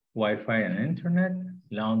 Wi-Fi and internet,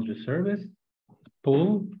 laundry service,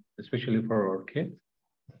 pool, especially for our kids,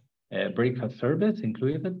 breakfast service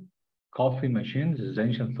included, coffee machines,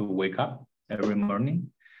 essential to wake up every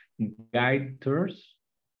morning, guide tours,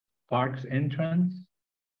 parks entrance,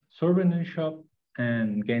 souvenir shop,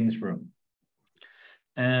 and games room.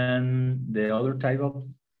 And the other type of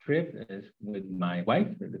trip is with my wife,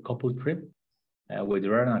 the couple trip, with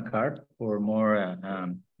rent a car for more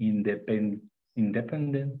independence.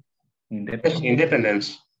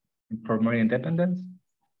 For more independence,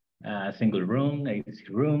 single room, AC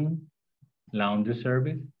room, laundry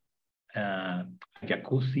service,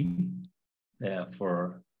 jacuzzi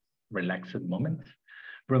for relaxed moments,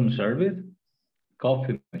 room service,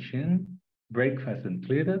 coffee machine, breakfast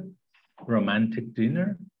included, romantic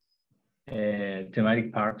dinner,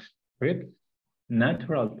 thematic parks trips,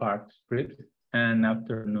 natural parks trips, and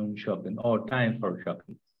afternoon shopping, or time for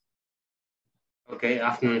shopping. Okay,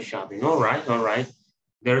 afternoon shopping. All right.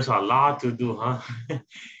 There's a lot to do, huh?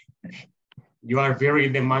 You are very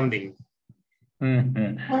demanding.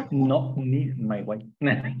 Not me, my wife.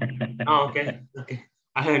 Oh, okay.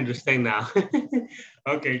 I understand now.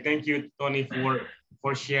 Okay, thank you, Tony,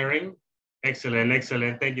 for sharing.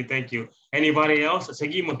 Excellent. Thank you. Anybody else?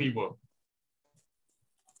 Seguimos, people.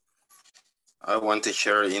 I want to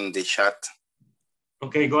share in the chat.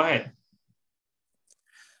 Okay, go ahead.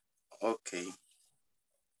 Okay.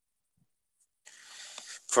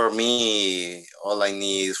 For me, all I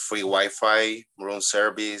need is free Wi-Fi, room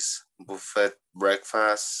service, buffet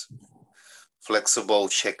breakfast, flexible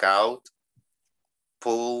checkout,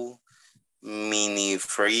 pool, mini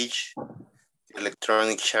fridge,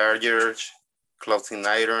 electronic chargers, clothing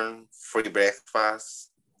iron, free breakfast,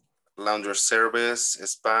 laundry service,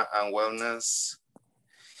 spa and wellness,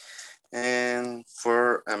 and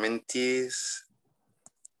for amenities,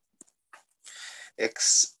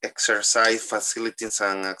 exercise facilities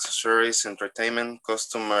and accessories, entertainment,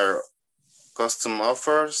 custom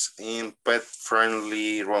offers in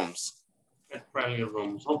pet-friendly rooms. Pet-friendly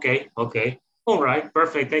rooms. Okay. All right,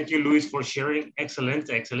 perfect. Thank you, Luis, for sharing. Excellent.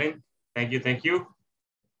 Thank you.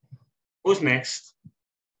 Who's next?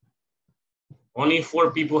 Only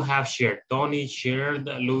 4 people have shared. Tony shared,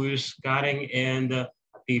 Luis, Karen, and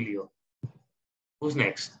Atilio. Who's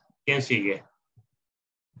next? ¿Quién sigue?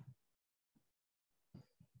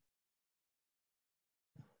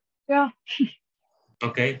 Yeah.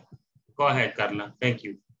 Okay. Go ahead, Carla. Thank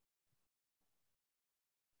you.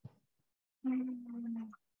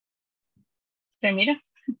 ¿Se mira?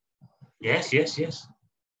 Yes. Yo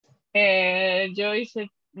hice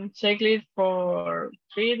un checklist for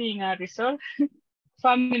reading a resort,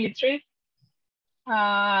 family trip.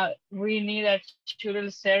 We need a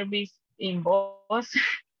shuttle service in bus.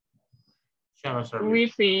 Shuttle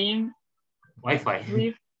service.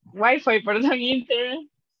 Wi-Fi, perdón, internet,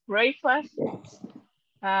 breakfast,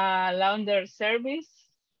 laundry service,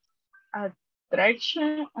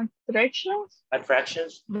 attractions,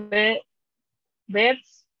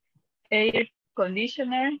 beds, air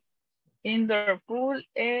conditioner, indoor pool,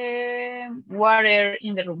 and water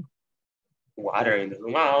in the room. Water in the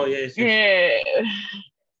room. Oh, yes.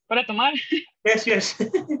 Para tomar. Yes.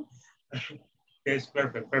 Yes,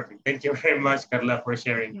 perfect. Thank you very much, Carla, for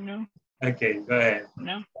sharing. No. Okay, go ahead.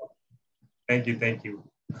 No. Thank you.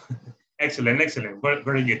 Excellent.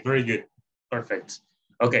 Very good. Perfect.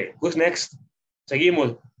 Okay, who's next?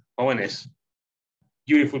 Seguimos, jóvenes.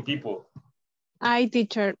 Beautiful people. Ay,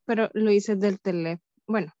 teacher, pero lo hice del teléfono.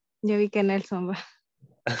 Bueno, yo vi que Nelson va.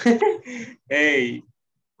 Hey.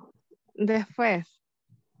 Después.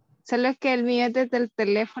 Solo es que el mío es desde el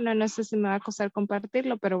teléfono, no sé si me va a costar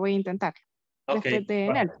compartirlo, pero voy a intentar. Okay. Después de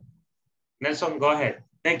Nelson. Nelson, go ahead.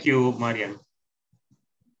 Thank you, Marian.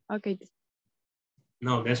 Okay.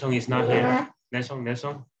 No, Nelson is not here.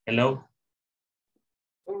 Nelson, hello.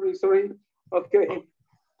 Sorry. Okay.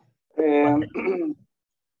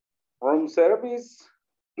 Room service,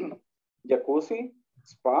 jacuzzi,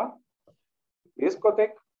 spa,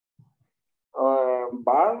 discotheque,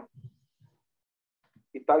 bar,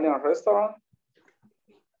 Italian restaurant,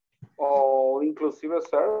 or inclusive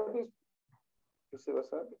service,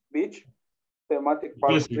 beach, thematic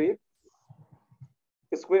park trip,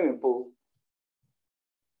 swimming pool.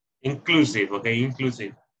 Inclusive, okay,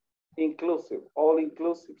 inclusive. Inclusive,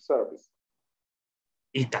 all-inclusive service.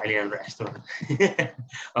 Italian restaurant.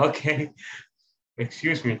 Okay,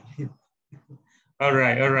 excuse me. All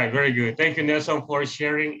right, very good. Thank you, Nelson, for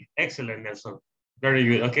sharing. Excellent, Nelson. Very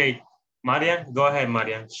good. Okay, Marian, go ahead,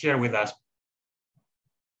 Marian. Share with us.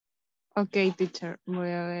 Okay, teacher.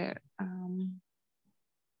 Voy a ver.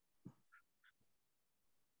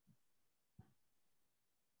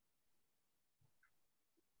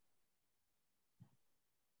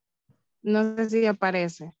 No sé si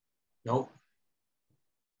aparece. No.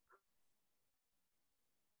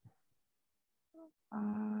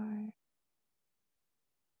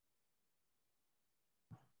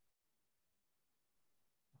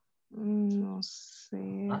 No sé.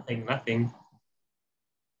 Nothing.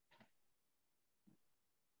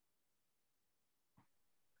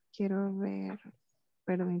 Quiero ver.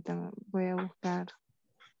 Permítame, voy a buscar.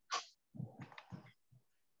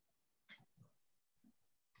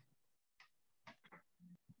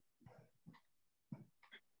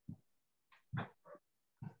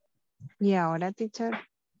 ¿Y ahora, teacher?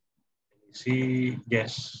 Sí,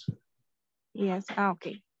 yes. Yes,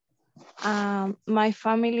 okay. My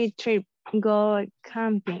family trip, go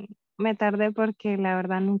camping. Me tardé porque la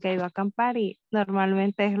verdad nunca he ido a acampar y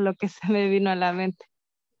normalmente es lo que se me vino a la mente.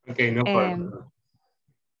 Okay, no problem.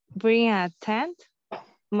 Bring a tent,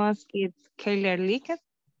 must get clear liquid,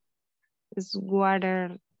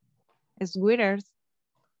 sweaters,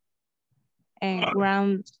 and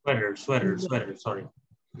ground. Sweater, sorry.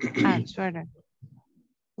 Sweater.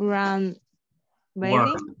 Ground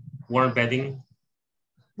bedding. Warm bedding.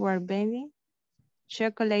 Warm bedding.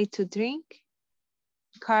 Chocolate to drink.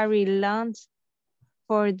 Carry lunch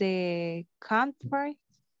for the campfire.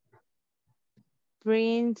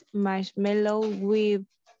 Bring marshmallow with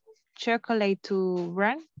chocolate to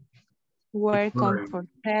run. Wear comfortable.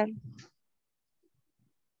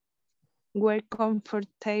 Wear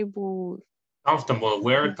comfortable.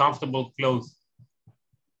 Wear comfortable clothes.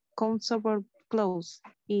 Comfortable clothes.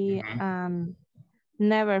 Y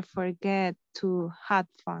never forget to have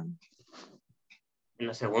fun. En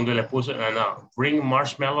la segunda le puse, no, bring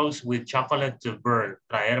marshmallows with chocolate to burn.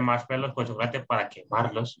 Traer marshmallows con chocolate para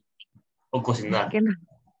quemarlos o cocinar.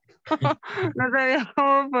 No sabía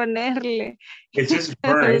cómo ponerle. It's just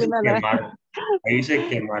burn, es quemar. Ahí dice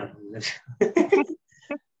quemar.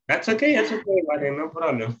 That's okay, Mario, no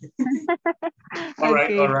problem. All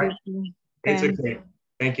right. It's okay.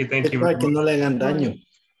 Thank you. Para que no le hagan daño.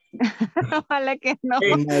 Ojalá que no.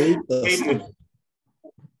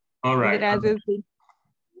 All right. Gracias.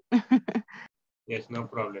 Yes, no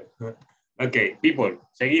problem. Okay, people,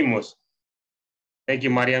 seguimos. Thank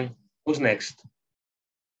you, Marian. Who's next?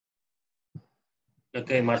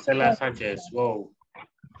 Okay, Marcela Sanchez. Whoa.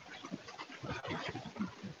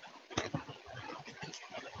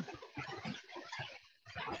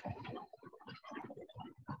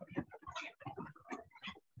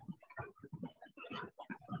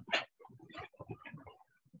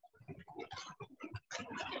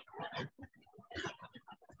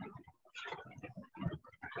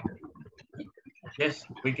 Yes,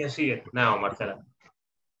 we can see it now, Marcela.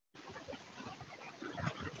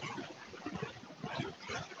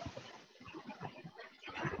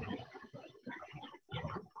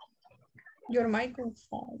 Your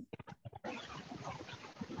microphone.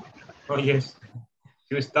 Oh, yes.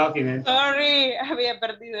 She was talking. Sorry, había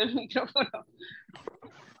perdido el micrófono.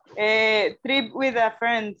 Trip with a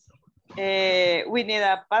friend. We need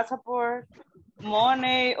a passport,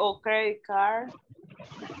 money or credit card,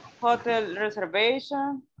 hotel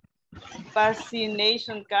reservation,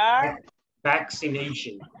 vaccination card.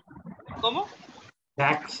 Vaccination. ¿Cómo?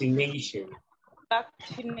 Vaccination.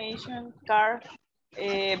 Vaccination card,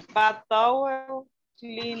 bath towel,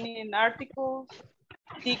 cleaning articles,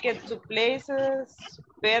 ticket to places,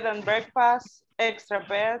 bed and breakfast, extra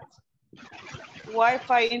bed,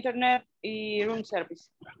 Wi-Fi, internet y room service.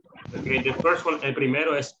 Okay, the first one, el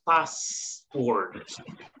primero es passport.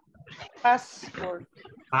 Passport.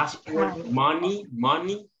 Passport, money.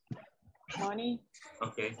 Money.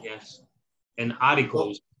 Okay, yes. and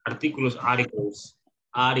articles, articles.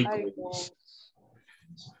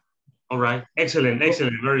 All right, excellent,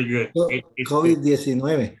 very good.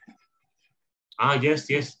 COVID-19. Yes,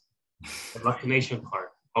 the vaccination card.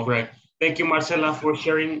 All right, thank you, Marcela, for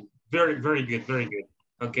sharing. Very good.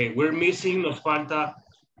 Okay, we're missing, nos falta,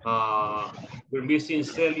 we're missing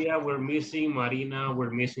Celia, we're missing Marina,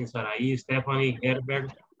 we're missing Sarai, Stephanie,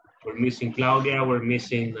 Herbert, we're missing Claudia, we're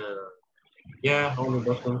missing, all of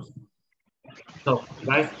those ones. So,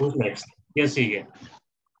 guys, who's next? ¿Quién sigue?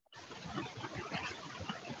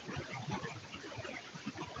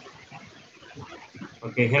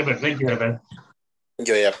 Okay, Herbert, thank you, Herbert.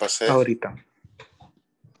 Yo ya pasé. Ahorita.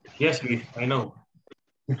 Yes, Luis, I know.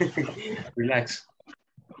 Relax.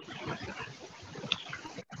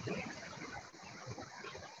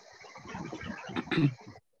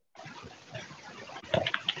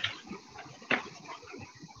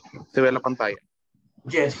 ¿Se ve la pantalla?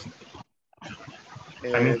 Yes.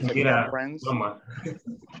 También se mira Norma.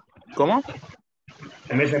 ¿Cómo?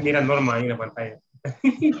 También se mira Norma ahí en la pantalla.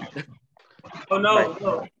 Oh, no.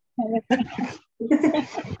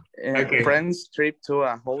 Okay. Friends trip to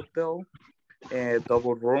a hotel,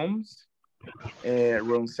 double rooms,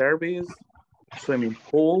 room service, swimming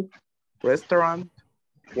pool, restaurant,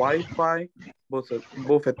 Wi-Fi,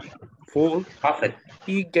 buffet food,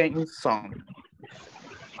 e-game zone.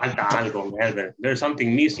 Falta algo, Herbert. There's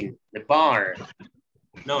something missing. The bar.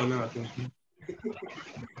 No.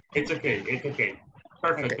 It's okay.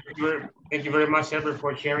 Perfect. Okay. Thank you very much, Herbert,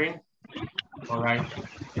 for sharing. All right.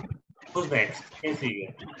 Who's next? ¿Quién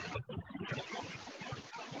sigue?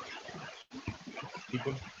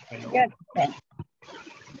 People? Hello.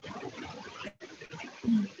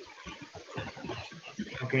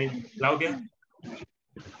 Okay, Claudia?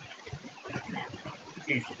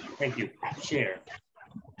 Please, thank you. Share.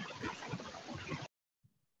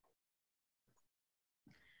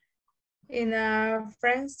 In a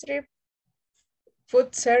friend's trip,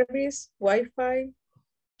 food service, Wi-Fi,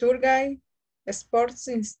 tour guide, sports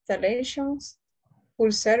installations,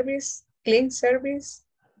 pool service, clean service,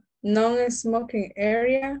 non-smoking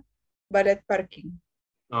area, valet parking.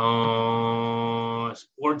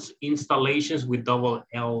 Sports installations with double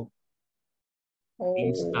L.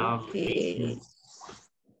 Okay.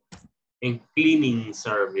 And cleaning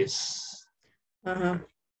service.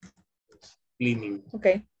 Cleaning.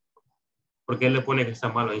 Okay. ¿Por qué le pone que está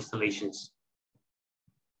malo installations?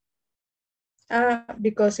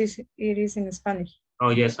 Because it is in Spanish. Oh,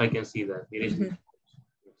 yes, I can see that. It is.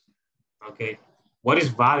 Okay. What is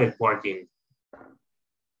valet parking?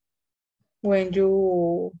 When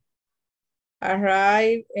you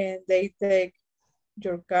arrive and they take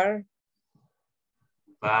your car.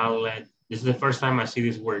 Valet. This is the first time I see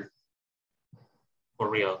this word. For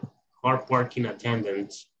real. Car parking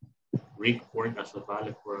attendant. Report as a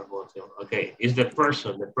valet for a hotel. Okay. It's the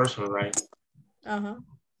person, right?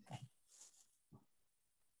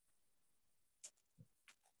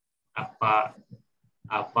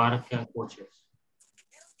 Aparca coches.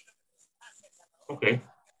 Okay.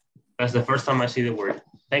 That's the first time I see the word.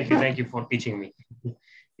 Thank you for teaching me.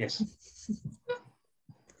 Yes.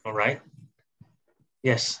 All right.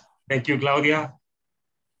 Yes. Thank you, Claudia.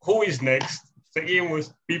 Who is next?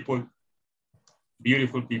 Seguimos, people.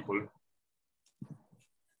 Beautiful people.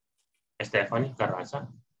 Stephanie, Carranza,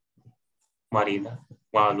 Marina,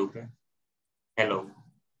 Guadalupe. Hello.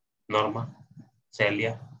 Norma,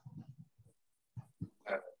 Celia.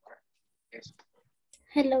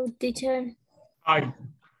 Hello, teacher. Hi.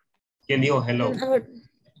 ¿Quién dijo hello?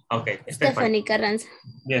 Okay. Stephanie Carranza.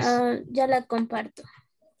 Yes. Ya la comparto.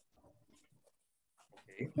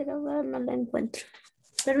 Okay. Quiero ver, no la encuentro.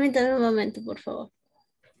 Permítame un momento, por favor.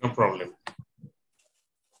 No problem.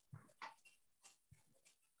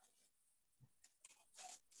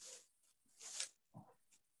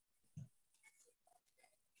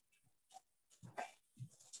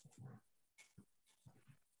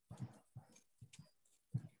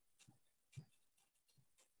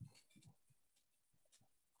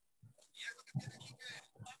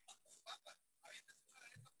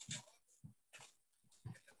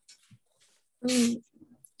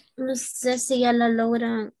 No sé si ya la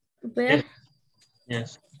logran ver.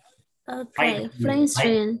 Yes. Okay,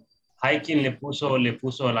 friend. Hiking le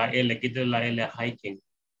puso la L, quítale la L a hiking.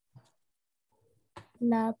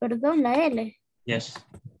 Perdón, la L. Yes.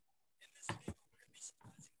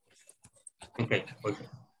 Okay.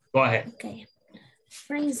 Go ahead. Okay.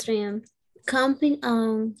 Friend, camping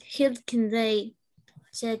on hiking day,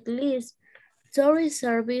 checklist, tourist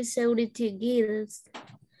service, security guides,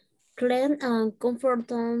 clean and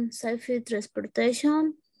comfort and safe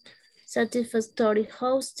transportation, satisfactory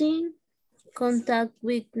hosting, contact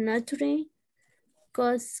with nature,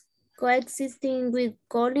 coexisting with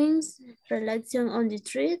callings, relaxation on the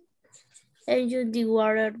street, enjoy the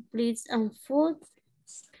water, bleeds and food,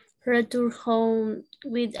 return home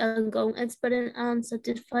with ongoing experience and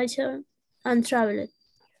satisfaction, and travel.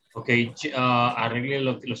 Ok, arregle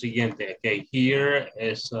lo siguiente. Ok, here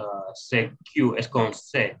es CQ, es con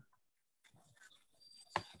C.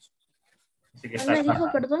 ¿Qué me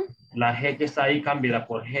dijo, perdón? La G que está ahí, cámbiala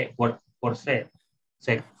por G, por C.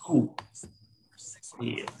 CQ.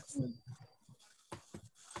 Yeah.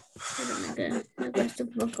 Me cuesta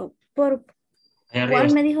un poco. ¿Por Arriba,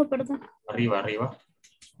 cuál me dijo, perdón? Arriba.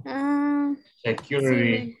 Ah,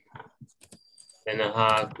 Security. sí,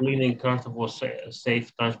 And cleaning, comfortable,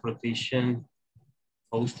 safe transportation,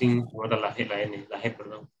 hosting, guarda la G,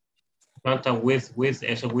 perdón. Contact with,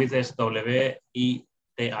 eso with es W-I-T-H,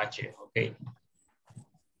 ok.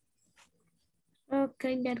 ok,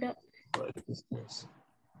 ya lo.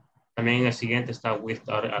 También el siguiente está with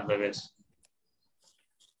al revés.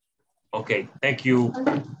 Okay, thank you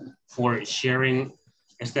for sharing,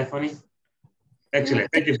 Stephanie.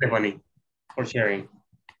 Excellent, thank you, Stephanie, for sharing.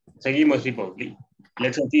 Seguimos, people.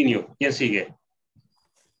 Let's continue. ¿Quién sigue?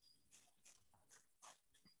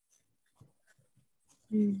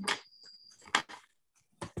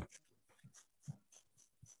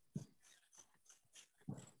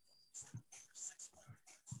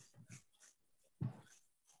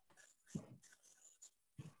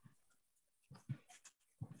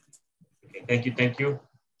 Okay, thank you.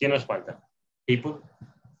 ¿Quién nos falta? People,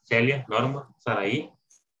 Celia, Norma, Saraí,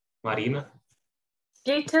 Marina.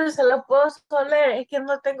 Teacher, se lo puedo leer, es que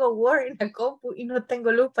no tengo Word en la compu y no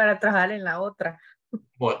tengo luz para trabajar en la otra.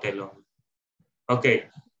 Bótelo. Ok.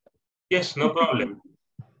 Yes, no problem.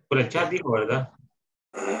 Por el chat dijo, ¿verdad?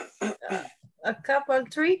 A couple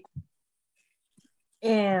 3.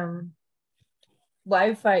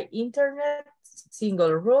 Wi-Fi, internet,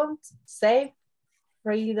 single room, safe,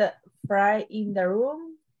 free in the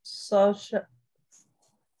room, social,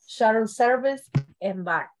 shuttle service, and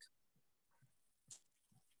back.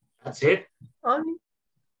 That's it? Only.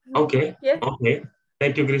 Okay. Yes. Okay.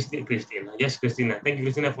 Thank you, Cristina. Yes, Cristina. Thank you,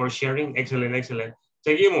 Cristina, for sharing. Excellent, excellent.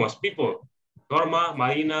 Seguimos, people. Norma,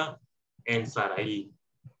 Marina, and Saraí.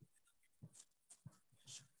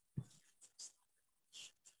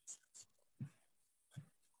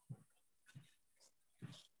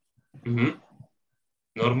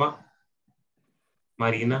 Norma,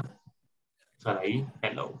 Marina, Saraí,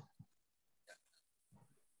 hello.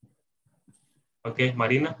 Okay,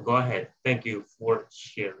 Marina, go ahead. Thank you for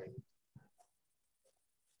sharing.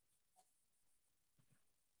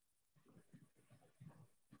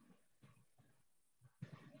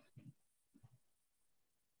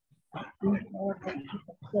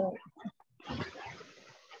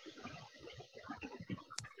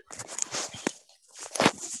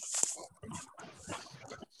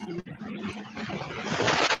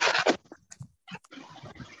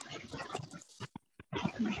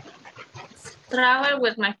 Travel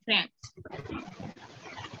with my friends.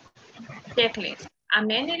 Checklist.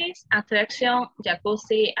 Amenities, attraction,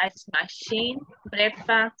 jacuzzi, ice machine,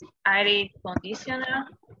 breakfast, air conditioner,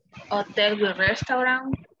 hotel with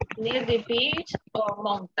restaurant, near the beach or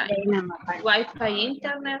mountain, Wi-Fi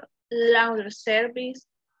internet, laundry service,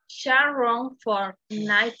 share room for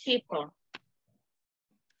 9 people,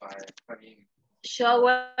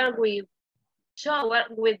 shower with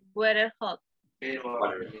water hot.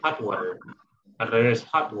 Hot water. Al revés,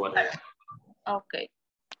 hot water. Okay.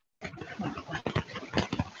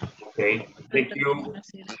 Okay, thank you.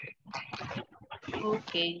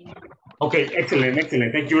 Okay. Okay, excellent,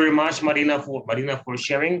 excellent. Thank you very much, Marina, for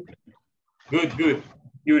sharing. Good, good.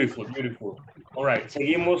 Beautiful, beautiful. All right,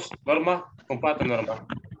 seguimos. Norma, comparte, Norma.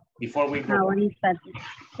 Before we go. Ahorita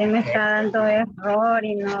se me está dando error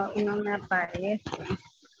y no me aparece.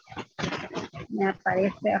 Me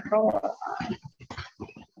aparece error.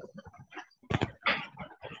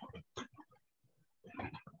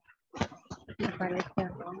 Me aparece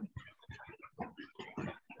error.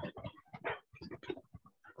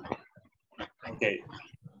 Okay,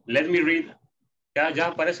 let me read. ¿Ya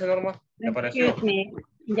aparece, Norma? ¿Ya apareció?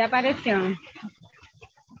 Ya apareció.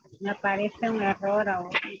 Me aparece un error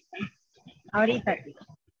ahorita. Ahorita.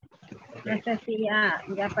 No sé si ya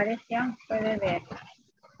apareció. Puede ver.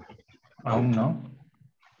 Aún no.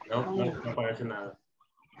 No aparece nada.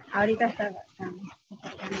 Ahorita está.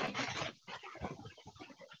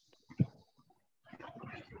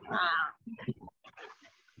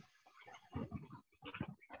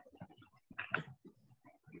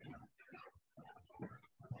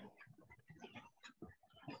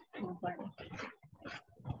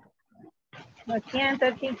 Lo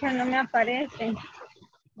siento, teacher, no me aparece.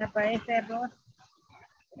 Me aparece error.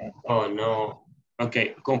 Oh, no.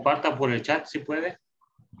 Ok, comparta por el chat si puede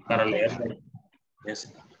para leerlo.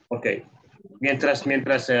 Yes. Ok. Mientras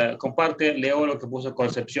comparte, leo lo que puso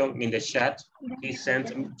Concepción in the chat. She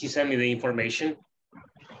sent me the information.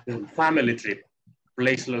 Family trip,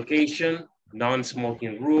 place location,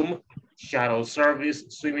 non-smoking room, shuttle service,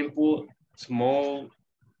 swimming pool, small,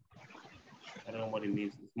 I don't know what it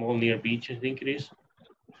means, small near beach, I think it is.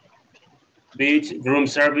 Beach, room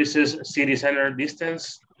services, city center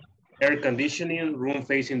distance, air conditioning, room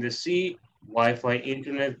facing the sea, Wi-Fi,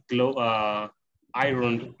 internet,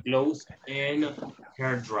 iron clothes, and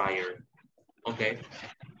hair dryer. Okay.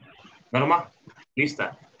 Norma,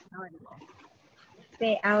 lista.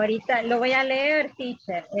 Sí, ahorita lo voy a leer,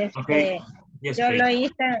 teacher. Okay. Yes, yo please. lo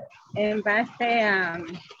hice en base a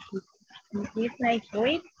Disney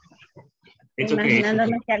Suite.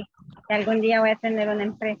 Imaginándome que algún día voy a tener una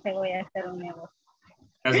empresa y voy a hacer un negocio.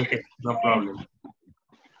 That's okay, no problem.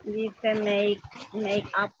 Dice make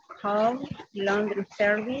up call, laundry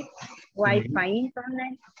service, Wi-Fi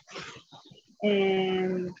internet,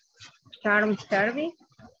 charm service,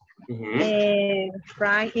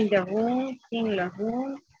 fry in the room, single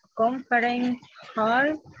room, conference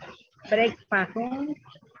hall, breakfast room,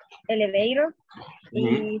 elevator,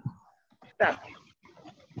 y stuff.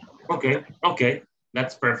 Okay.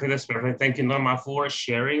 That's perfect. Thank you, Norma, for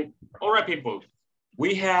sharing. All right, people.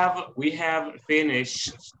 We have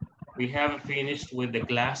finished with the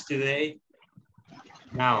class today.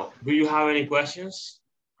 Now, do you have any questions?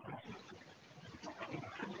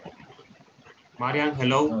 Marian,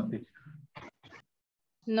 hello.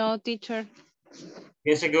 No, teacher.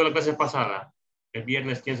 ¿Quién se quedó la clase pasada? El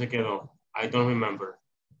viernes, ¿quién se quedó? I don't remember.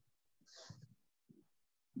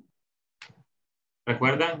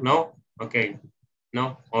 ¿Recuerdan? No? Okay.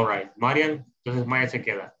 No? All right. Marian, entonces Maya se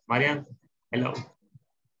queda. Marian, hello.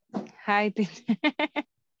 Hi, teacher.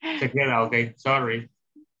 Se queda, okay. Sorry.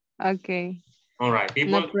 Okay. All right,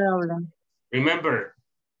 people. No problem. Remember,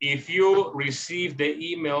 if you receive the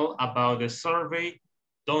email about the survey,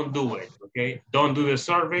 don't do it, okay? Don't do the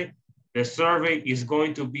survey. The survey is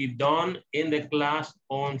going to be done in the class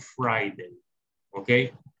on Friday,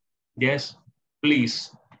 okay? Yes,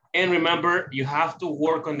 please. And remember, you have to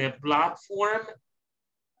work on the platform,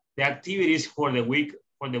 the activities for the week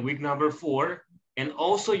number 4, and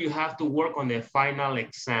also you have to work on the final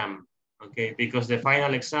exam, okay? Because the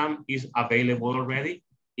final exam is available already,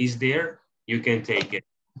 is there, you can take it.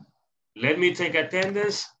 Let me take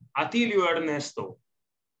attendance. Atilio Ernesto.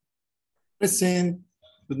 Present.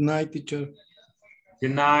 Good night, teacher.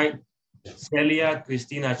 Good night. Celia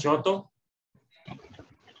Cristina Choto.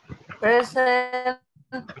 Present.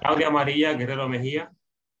 Claudia María Guerrero Mejía.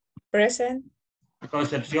 Present.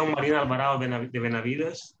 Concepción Marina Alvarado de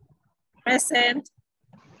Benavides. Present.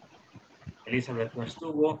 Elizabeth no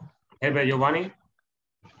estuvo. Herbert Giovanni.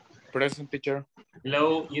 Present, teacher.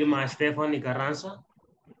 Hello, Irma Stephanie Carranza.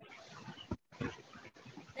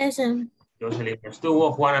 Present. Jocelyn no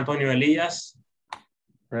estuvo. Juan Antonio Elías.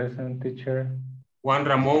 Present, teacher. Juan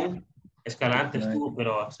Ramón Escalante estuvo,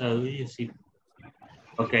 pero sí.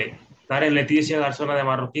 Ok. Karen Leticia Garzona de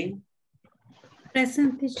Marroquín.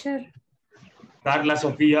 Present, teacher. Carla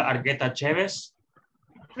Sofía Argueta Chévez.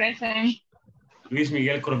 Present. Luis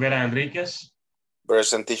Miguel Corbera Enríquez.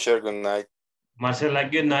 Present, teacher. Good night. Marcela,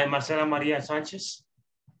 good night. Marcela María Sánchez.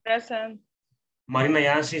 Present. Marina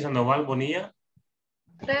Yancy Sandoval Bonilla.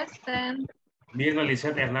 Present. Mirna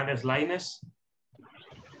Lisette Hernández Lainez.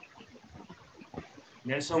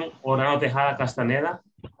 Nelson Orano Tejada Castaneda.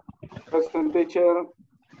 Present, teacher.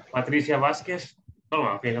 Patricia Vázquez.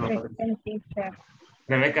 Oh, okay, no, Present, teacher.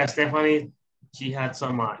 Rebecca Stephanie, she had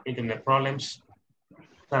some internet problems.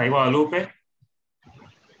 Sara Guadalupe.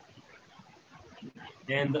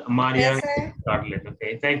 And Marian Scarlett.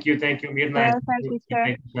 Okay, thank you, Mirna.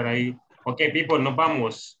 Okay, people, nos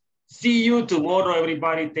vamos. See you tomorrow,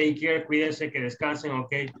 everybody. Take care, cuídense, que descansen,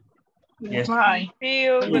 okay? Yes. Bye. See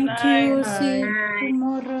you. Good Thank you. night. See you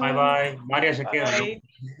tomorrow. Bye, bye. María se queda, ¿no?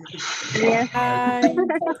 Yes. Bye.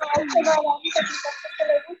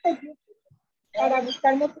 Para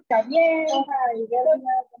buscar música vieja y ver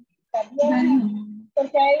una música vieja,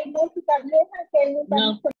 porque hay música vieja que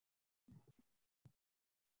nunca.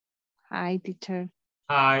 Hi, teacher.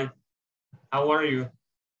 Hi. How are you?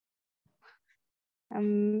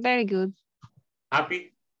 I'm very good.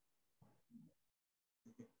 Happy?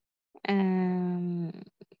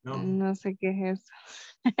 No sé qué es eso.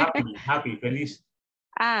 Happy, feliz.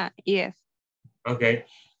 Yes. Okay.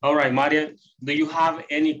 All right, Marian, do you have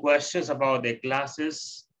any questions about the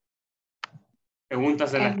classes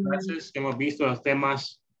Preguntas de las clases que hemos visto, los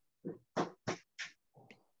temas.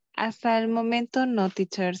 Hasta el momento no,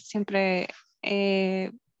 teacher. Siempre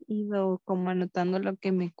he ido como anotando lo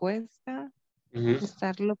que me cuesta,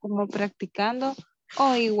 estarlo como practicando,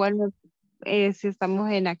 o igual si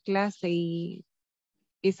estamos en la clase y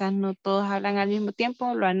quizás no todos hablan al mismo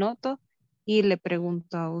tiempo, lo anoto y le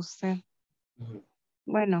pregunto a usted.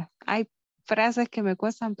 Bueno, hay frases que me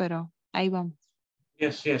cuestan, pero ahí vamos.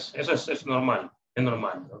 Yes, yes, eso es normal,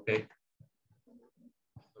 ok.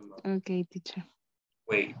 Ok, teacher.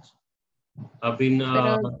 Wait, I've been,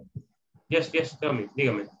 yes, tell me,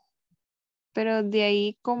 dígame. Pero de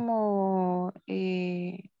ahí como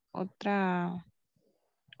otra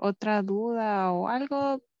duda o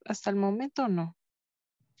algo, hasta el momento no.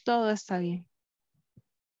 Todo está bien.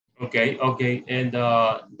 Okay, and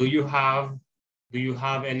do you have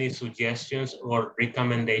any suggestions or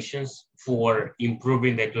recommendations for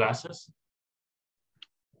improving the classes?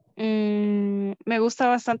 Me gusta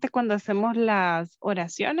bastante cuando hacemos las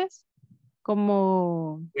oraciones,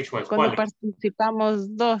 como cuando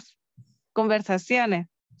participamos dos conversaciones.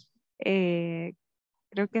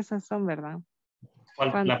 Creo que esas son, ¿verdad?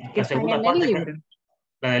 La segunda parte.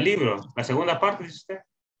 La del libro, la segunda parte, dice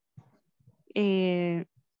usted.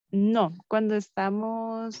 No, cuando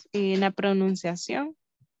estamos en la pronunciación,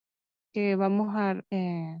 que vamos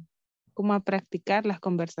como a practicar las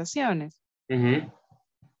conversaciones.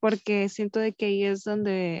 Porque siento de que ahí es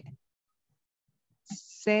donde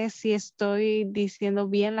sé si estoy diciendo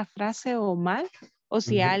bien la frase o mal, o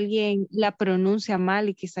si alguien la pronuncia mal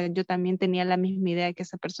y quizás yo también tenía la misma idea que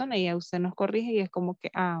esa persona y a usted nos corrige y es como que,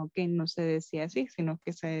 ok, no se decía así, sino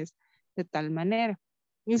que se es de tal manera.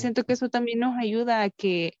 Y siento que eso también nos ayuda a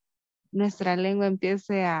que nuestra lengua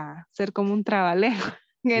empiece a ser como un trabalengua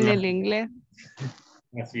en el inglés.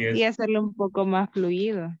 Así es. Y hacerlo un poco más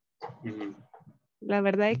fluido. La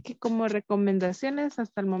verdad es que como recomendaciones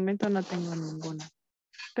hasta el momento no tengo ninguna.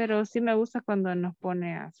 Pero sí me gusta cuando nos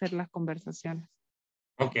pone a hacer las conversaciones.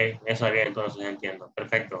 Ok, eso bien, entonces entiendo.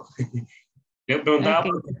 Perfecto. Yo preguntaba,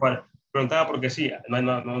 preguntaba porque sí,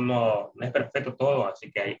 no es perfecto todo,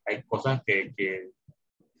 así que hay cosas que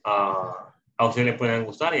a usted le pueden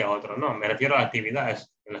gustar y a otros no. Me refiero a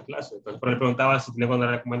actividades en las clases. Entonces, por eso preguntaba si tiene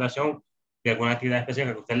alguna recomendación de alguna actividad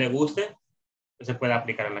específica que a usted le guste, que se pueda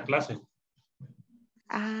aplicar en la clase.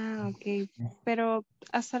 Ok. Pero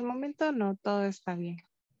hasta el momento no, todo está bien.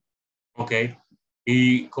 Ok.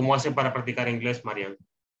 ¿Y cómo hace para practicar inglés, Marian?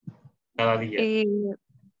 Cada día.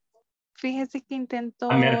 Fíjese que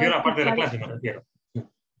intento... me refiero a la parte de la clase, me refiero.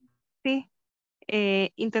 Sí.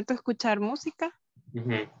 Intento escuchar música.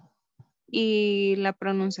 Y la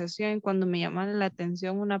pronunciación, cuando me llama la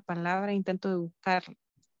atención una palabra, intento buscarla.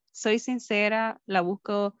 Soy sincera, la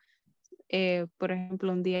busco, por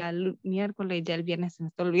ejemplo, un día miércoles, ya el viernes se me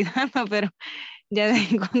está olvidando, pero ya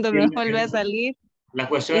de cuando me vuelve a salir. La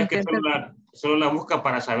cuestión es que solo la busca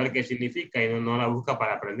para saber qué significa y no la busca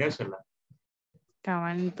para aprendérsela.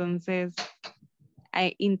 Cabal, entonces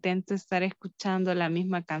intento estar escuchando la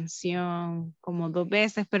misma canción como 2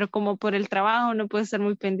 veces, pero como por el trabajo no puedo estar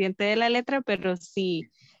muy pendiente de la letra, pero sí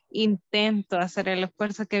intento hacer el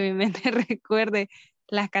esfuerzo que mi mente recuerde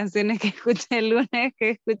las canciones que escuché el lunes,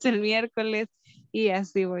 que escuché el miércoles y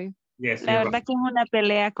así voy. La verdad que es una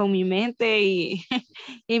pelea con mi mente y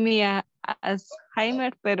mi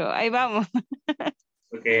Alzheimer, pero ahí vamos.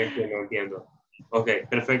 Ok, entiendo. Ok,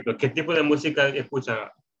 perfecto. ¿Qué tipo de música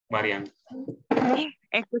escucha, Marian?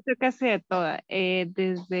 Escucho casi de todas.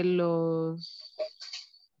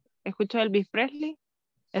 Escucho Elvis Presley,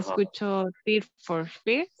 escucho Tears for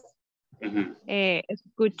Fears,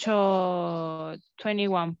 escucho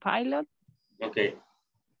 21 Pilots. Ok.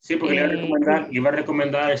 Sí, porque iba a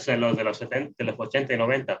recomendar los de los 70, de los 80 y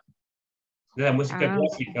 90. De la música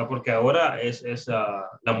clásica, porque ahora es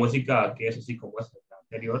la música que es así como es la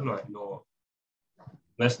anterior, no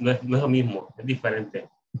es lo mismo, es diferente.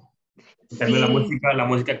 En cambio, la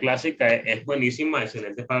música clásica es buenísima,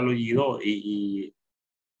 excelente para el oído y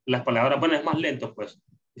las palabras, bueno, es más lento, pues,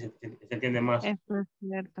 se entiende más. Eso es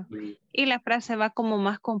cierto. Y la frase va como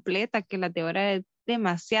más completa que la de ahora,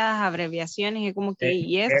 demasiadas abreviaciones y como que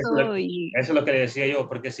eso es lo que le decía yo,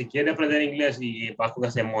 porque si quiere aprender inglés y va con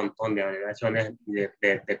ese montón de abreviaciones,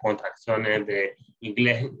 de contracciones, de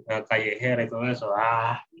inglés callejera y todo eso,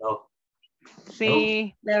 no.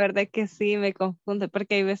 Sí, la verdad que sí, me confunde,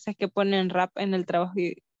 porque hay veces que ponen rap en el trabajo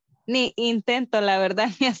y ni intento, la verdad,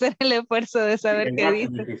 ni hacer el esfuerzo de saber qué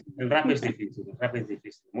dice. El rap es difícil,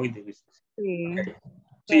 muy difícil. Sí.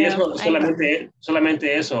 Sí, eso,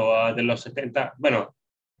 solamente eso, de los 70, bueno,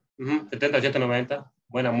 70, 80, 90,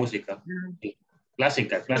 buena música. Sí.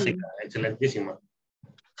 Clásica, Sí. excelentísima.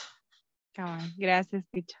 Gracias,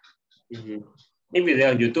 teacher. Y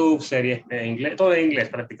videos, YouTube, series en inglés, todo en inglés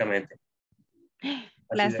prácticamente.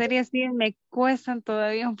 Las series sí me cuestan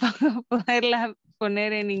todavía un poco poderlas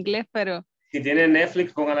poner en inglés, pero... Si tienen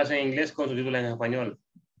Netflix, póngalas en inglés con subtítulos en español.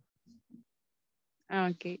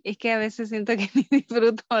 Ok, es que a veces siento que ni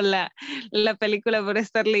disfruto la película por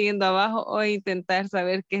estar leyendo abajo o intentar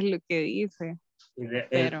saber qué es lo que dice.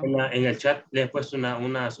 Pero... En el chat les he puesto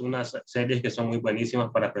unas series que son muy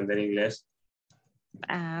buenísimas para aprender inglés.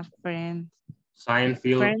 Friends.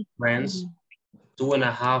 Seinfeld, Friends,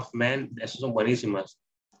 2.5 Men, esas son buenísimas.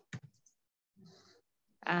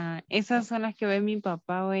 Esas son las que ve mi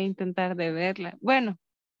papá, voy a intentar de verla. Bueno,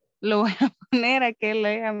 lo voy a poner a que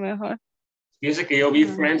lea mejor. Fíjense que yo vi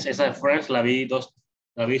Friends, esa de Friends la vi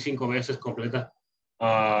 5 veces completa.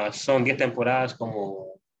 Son 10 temporadas,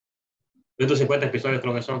 como 150 episodios,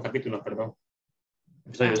 creo que son capítulos, perdón.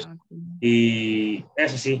 Episodios. Y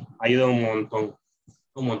eso sí, ayuda un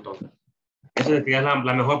montón. Eso es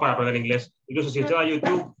la mejor para aprender inglés. Incluso si usted va a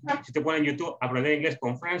YouTube, si usted pone en YouTube aprender inglés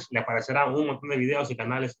con Friends, le aparecerán un montón de videos y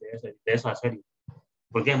canales de esa serie.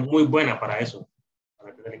 Porque es muy buena para eso,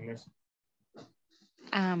 para aprender inglés.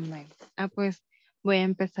 Pues voy a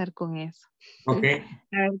empezar con eso. Ok.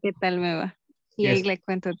 A ver qué tal me va. Y ahí le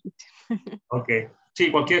cuento. Ok.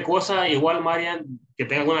 Sí, cualquier cosa, igual Marian, que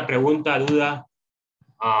tenga alguna pregunta, duda,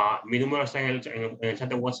 mi número está en el chat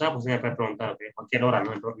de WhatsApp, usted me puede preguntar, okay? Cualquier hora,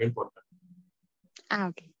 no importa.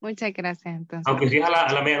 Ok. Muchas gracias, entonces. Aunque si es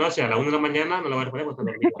a la medianoche, a la 1 de la mañana, no lo voy a responder porque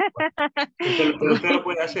está dormido. Pero usted lo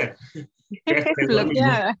puede hacer. Lo que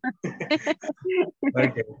haga.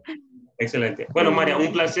 Okay. Excelente. Bueno, María,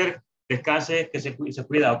 un placer. Descanse, que se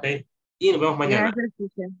cuida, ¿ok? Y nos vemos mañana. Gracias,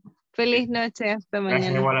 teacher. Feliz noche, hasta mañana.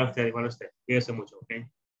 Gracias igual a usted. Cuídese mucho, ¿ok?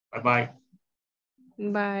 Bye,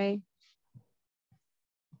 bye. Bye.